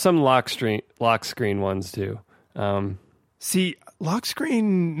 And there's some lock screen ones too. See, lock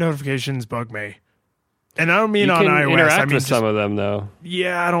screen notifications bug me. And I don't mean you on can iOS. Interact I mean with some of them though.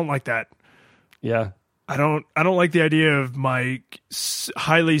 Yeah, I don't like that. Yeah. I don't like the idea of my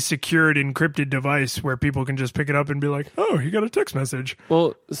highly secured encrypted device where people can just pick it up and be like, "Oh, you got a text message."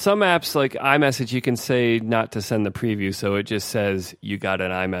 Well, some apps like iMessage, you can say not to send the preview, so it just says you got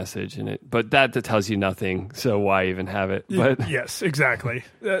an iMessage in it. But that tells you nothing, so why even have it? But yes, exactly.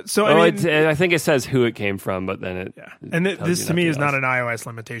 I think it says who it came from, but then it. Yeah. And this to me is not an iOS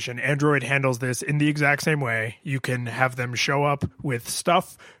limitation. Android handles this in the exact same way. You can have them show up with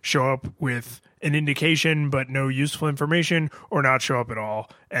stuff, show up with an indication but no useful information, or not show up at all.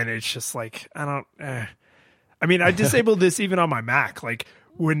 And it's just like, I mean, I disabled this even on my Mac. Like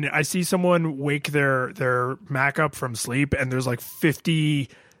when I see someone wake their Mac up from sleep and there's like 50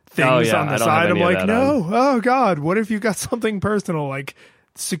 things on the side, I'm like, no, oh God, what if you got something personal? Like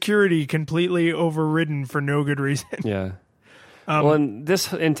security completely overridden for no good reason. Yeah. Well, and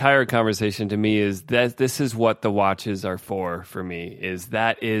this entire conversation to me is that this is what the watches are for me, is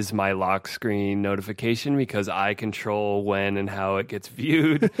that is my lock screen notification because I control when and how it gets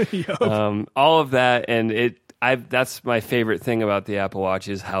viewed. Yep. All of that. And that's my favorite thing about the Apple Watch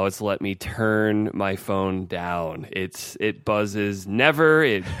is how it's let me turn my phone down. It buzzes never,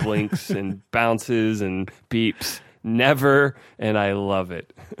 it blinks and bounces and beeps never, and I love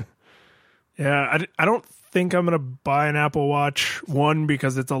it. Yeah, I don't think I'm going to buy an Apple Watch. One,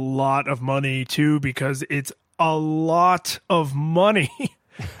 because it's a lot of money. Two, because it's a lot of money.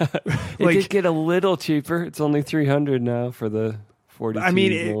 It did get a little cheaper. It's only $300 now for the 42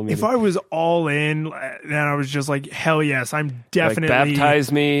 millimeter. If I was all in, then I was just like, hell yes, I'm definitely...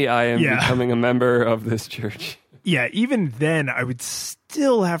 baptize me. I am becoming a member of this church. Yeah, even then, I would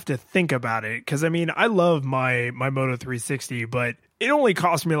still have to think about it. Because, I mean, I love my Moto 360, but it only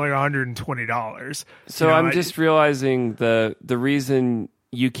cost me like $120. So I'm just realizing the reason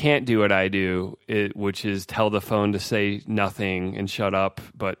you can't do what I do, which is tell the phone to say nothing and shut up,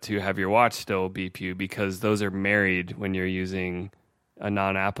 but to have your watch still beep you, because those are married when you're using a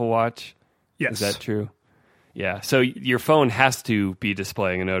non-Apple Watch. Yes. Is that true? Yeah. So your phone has to be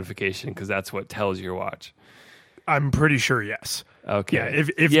displaying a notification because that's what tells your watch. I'm pretty sure, yes. Okay.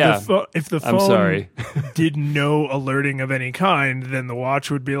 Yeah, if the phone I'm sorry. did no alerting of any kind, then the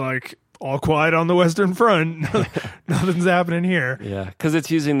watch would be like, all quiet on the Western Front. Nothing's happening here. Yeah, because it's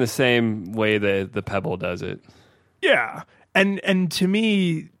using the same way the Pebble does it. Yeah. And to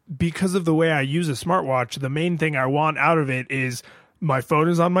me, because of the way I use a smartwatch, the main thing I want out of it is my phone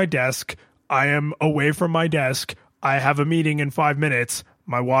is on my desk. I am away from my desk. I have a meeting in 5 minutes.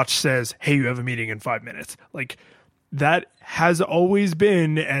 My watch says, hey, you have a meeting in 5 minutes. Like, that has always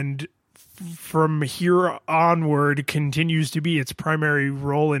been, and from here onward continues to be its primary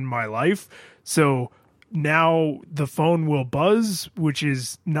role in my life. So now the phone will buzz, which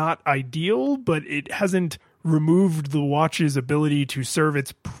is not ideal, but it hasn't removed the watch's ability to serve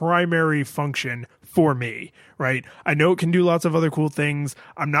its primary function for me, right? I know it can do lots of other cool things.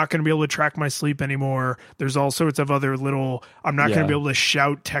 I'm not going to be able to track my sleep anymore. There's all sorts of other I'm not going to be able to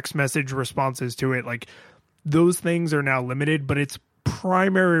shout text message responses to it. Like, those things are now limited, but its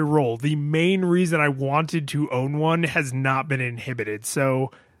primary role, the main reason I wanted to own one, has not been inhibited.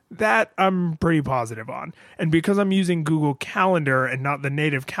 So that I'm pretty positive on. And because I'm using Google Calendar and not the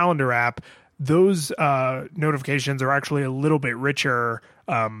native calendar app, those notifications are actually a little bit richer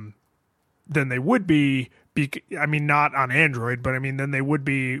than they would be. I mean, not on Android, but I mean, than they would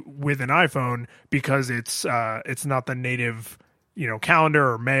be with an iPhone, because it's not the native,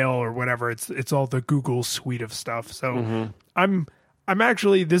 calendar or mail or whatever. It's all the Google suite of stuff. So I'm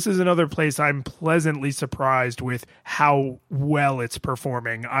actually, this is another place I'm pleasantly surprised with how well it's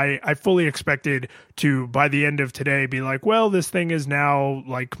performing. I fully expected to, by the end of today, be like, well, this thing is now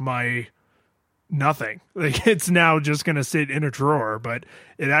like my nothing. Like, it's now just going to sit in a drawer, but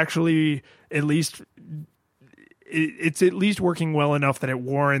it actually, it's at least working well enough that it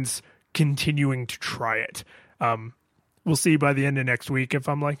warrants continuing to try it. We'll see by the end of next week if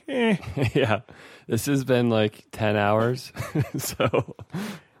I'm like, Yeah, this has been like 10 hours. So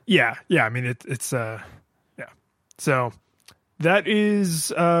yeah. I mean, it's yeah. So that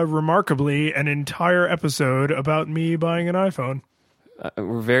is remarkably an entire episode about me buying an iPhone.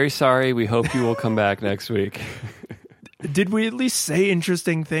 We're very sorry. We hope you will come back next week. Did we at least say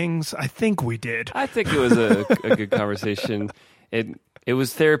interesting things? I think we did. I think it was a good conversation. It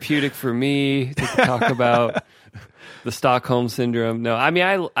was therapeutic for me to talk about the Stockholm Syndrome. No, I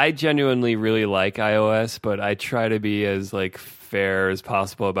mean, I genuinely really like iOS, but I try to be as like fair as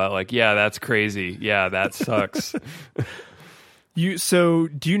possible about like, yeah, that's crazy. Yeah, that sucks. So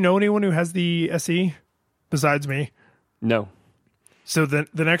do you know anyone who has the SE besides me? No. So the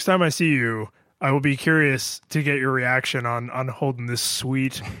next time I see you, I will be curious to get your reaction on holding this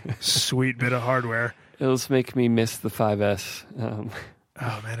sweet bit of hardware. It'll just make me miss the 5S. Oh,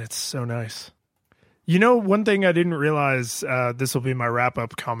 man, it's so nice. One thing I didn't realize, this will be my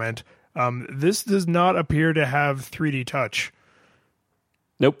wrap-up comment, this does not appear to have 3D touch.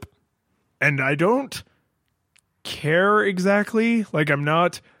 Nope. And I don't care exactly. Like, I'm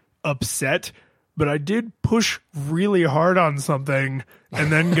not upset, but I did push really hard on something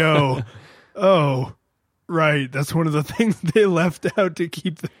and then go, oh, right, that's one of the things they left out to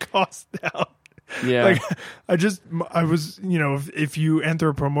keep the cost down. Yeah. Like, I was, if you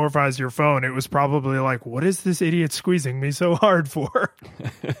anthropomorphize your phone, it was probably like, what is this idiot squeezing me so hard for?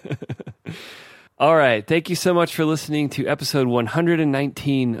 All right. Thank you so much for listening to episode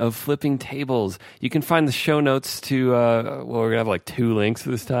 119 of Flipping Tables. You can find the show notes to, we're going to have like 2 links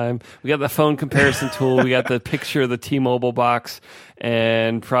this time. We got the phone comparison tool. We got the picture of the T-Mobile box,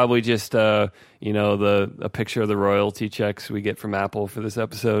 and probably just, a picture of the royalty checks we get from Apple for this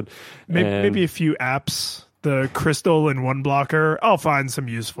episode. Maybe a few apps. The Crystal and One Blocker. I'll find some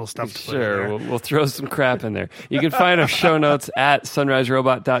useful stuff to put in there. We'll throw some crap in there. You can find our show notes at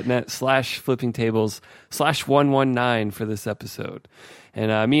sunriserobot.net/flippingtables/119 for this episode.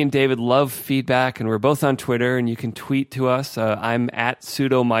 And me and David love feedback, and we're both on Twitter, and you can tweet to us. I'm at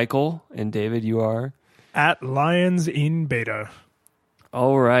pseudo-Michael, and David, you are? At Lions in Beta.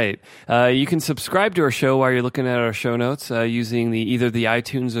 All right. You can subscribe to our show while you're looking at our show notes using either the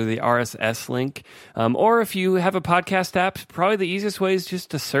iTunes or the RSS link. Or if you have a podcast app, probably the easiest way is just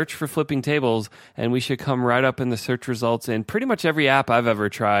to search for Flipping Tables, and we should come right up in the search results in pretty much every app I've ever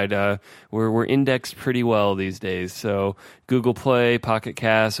tried. We're indexed pretty well these days. So Google Play, Pocket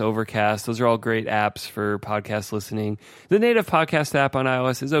Cast, Overcast, those are all great apps for podcast listening. The native podcast app on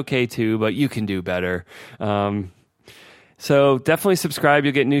iOS is okay too, but you can do better. So definitely subscribe.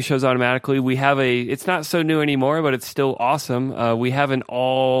 You'll get new shows automatically. We have it's not so new anymore, but it's still awesome. We have an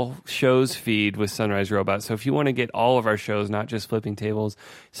all shows feed with Sunrise Robot. So if you want to get all of our shows, not just Flipping Tables,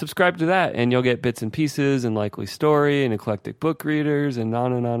 subscribe to that and you'll get bits and pieces and Likely Story and Eclectic Book Readers and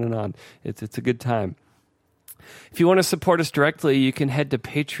on and on and on. It's a good time. If you want to support us directly, you can head to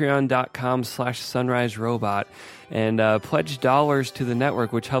patreon.com/sunriserobot and pledge dollars to the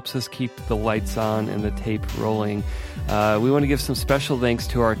network, which helps us keep the lights on and the tape rolling. We want to give some special thanks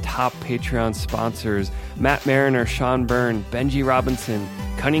to our top Patreon sponsors: Matt Mariner, Sean Byrne, Benji Robinson,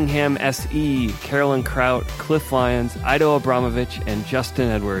 Cunningham S.E., Carolyn Kraut, Cliff Lyons, Ido Abramovich, and Justin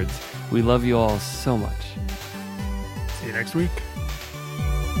Edwards. We love you all so much. See you next week.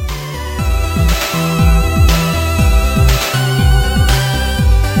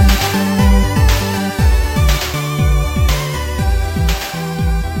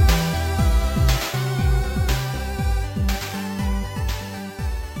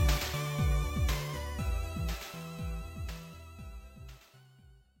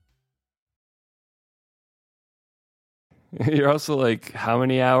 You're also like, how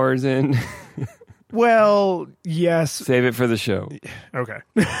many hours in? Well, yes. Save it for the show. Okay.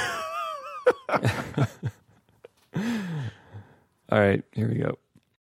 All right, here we go.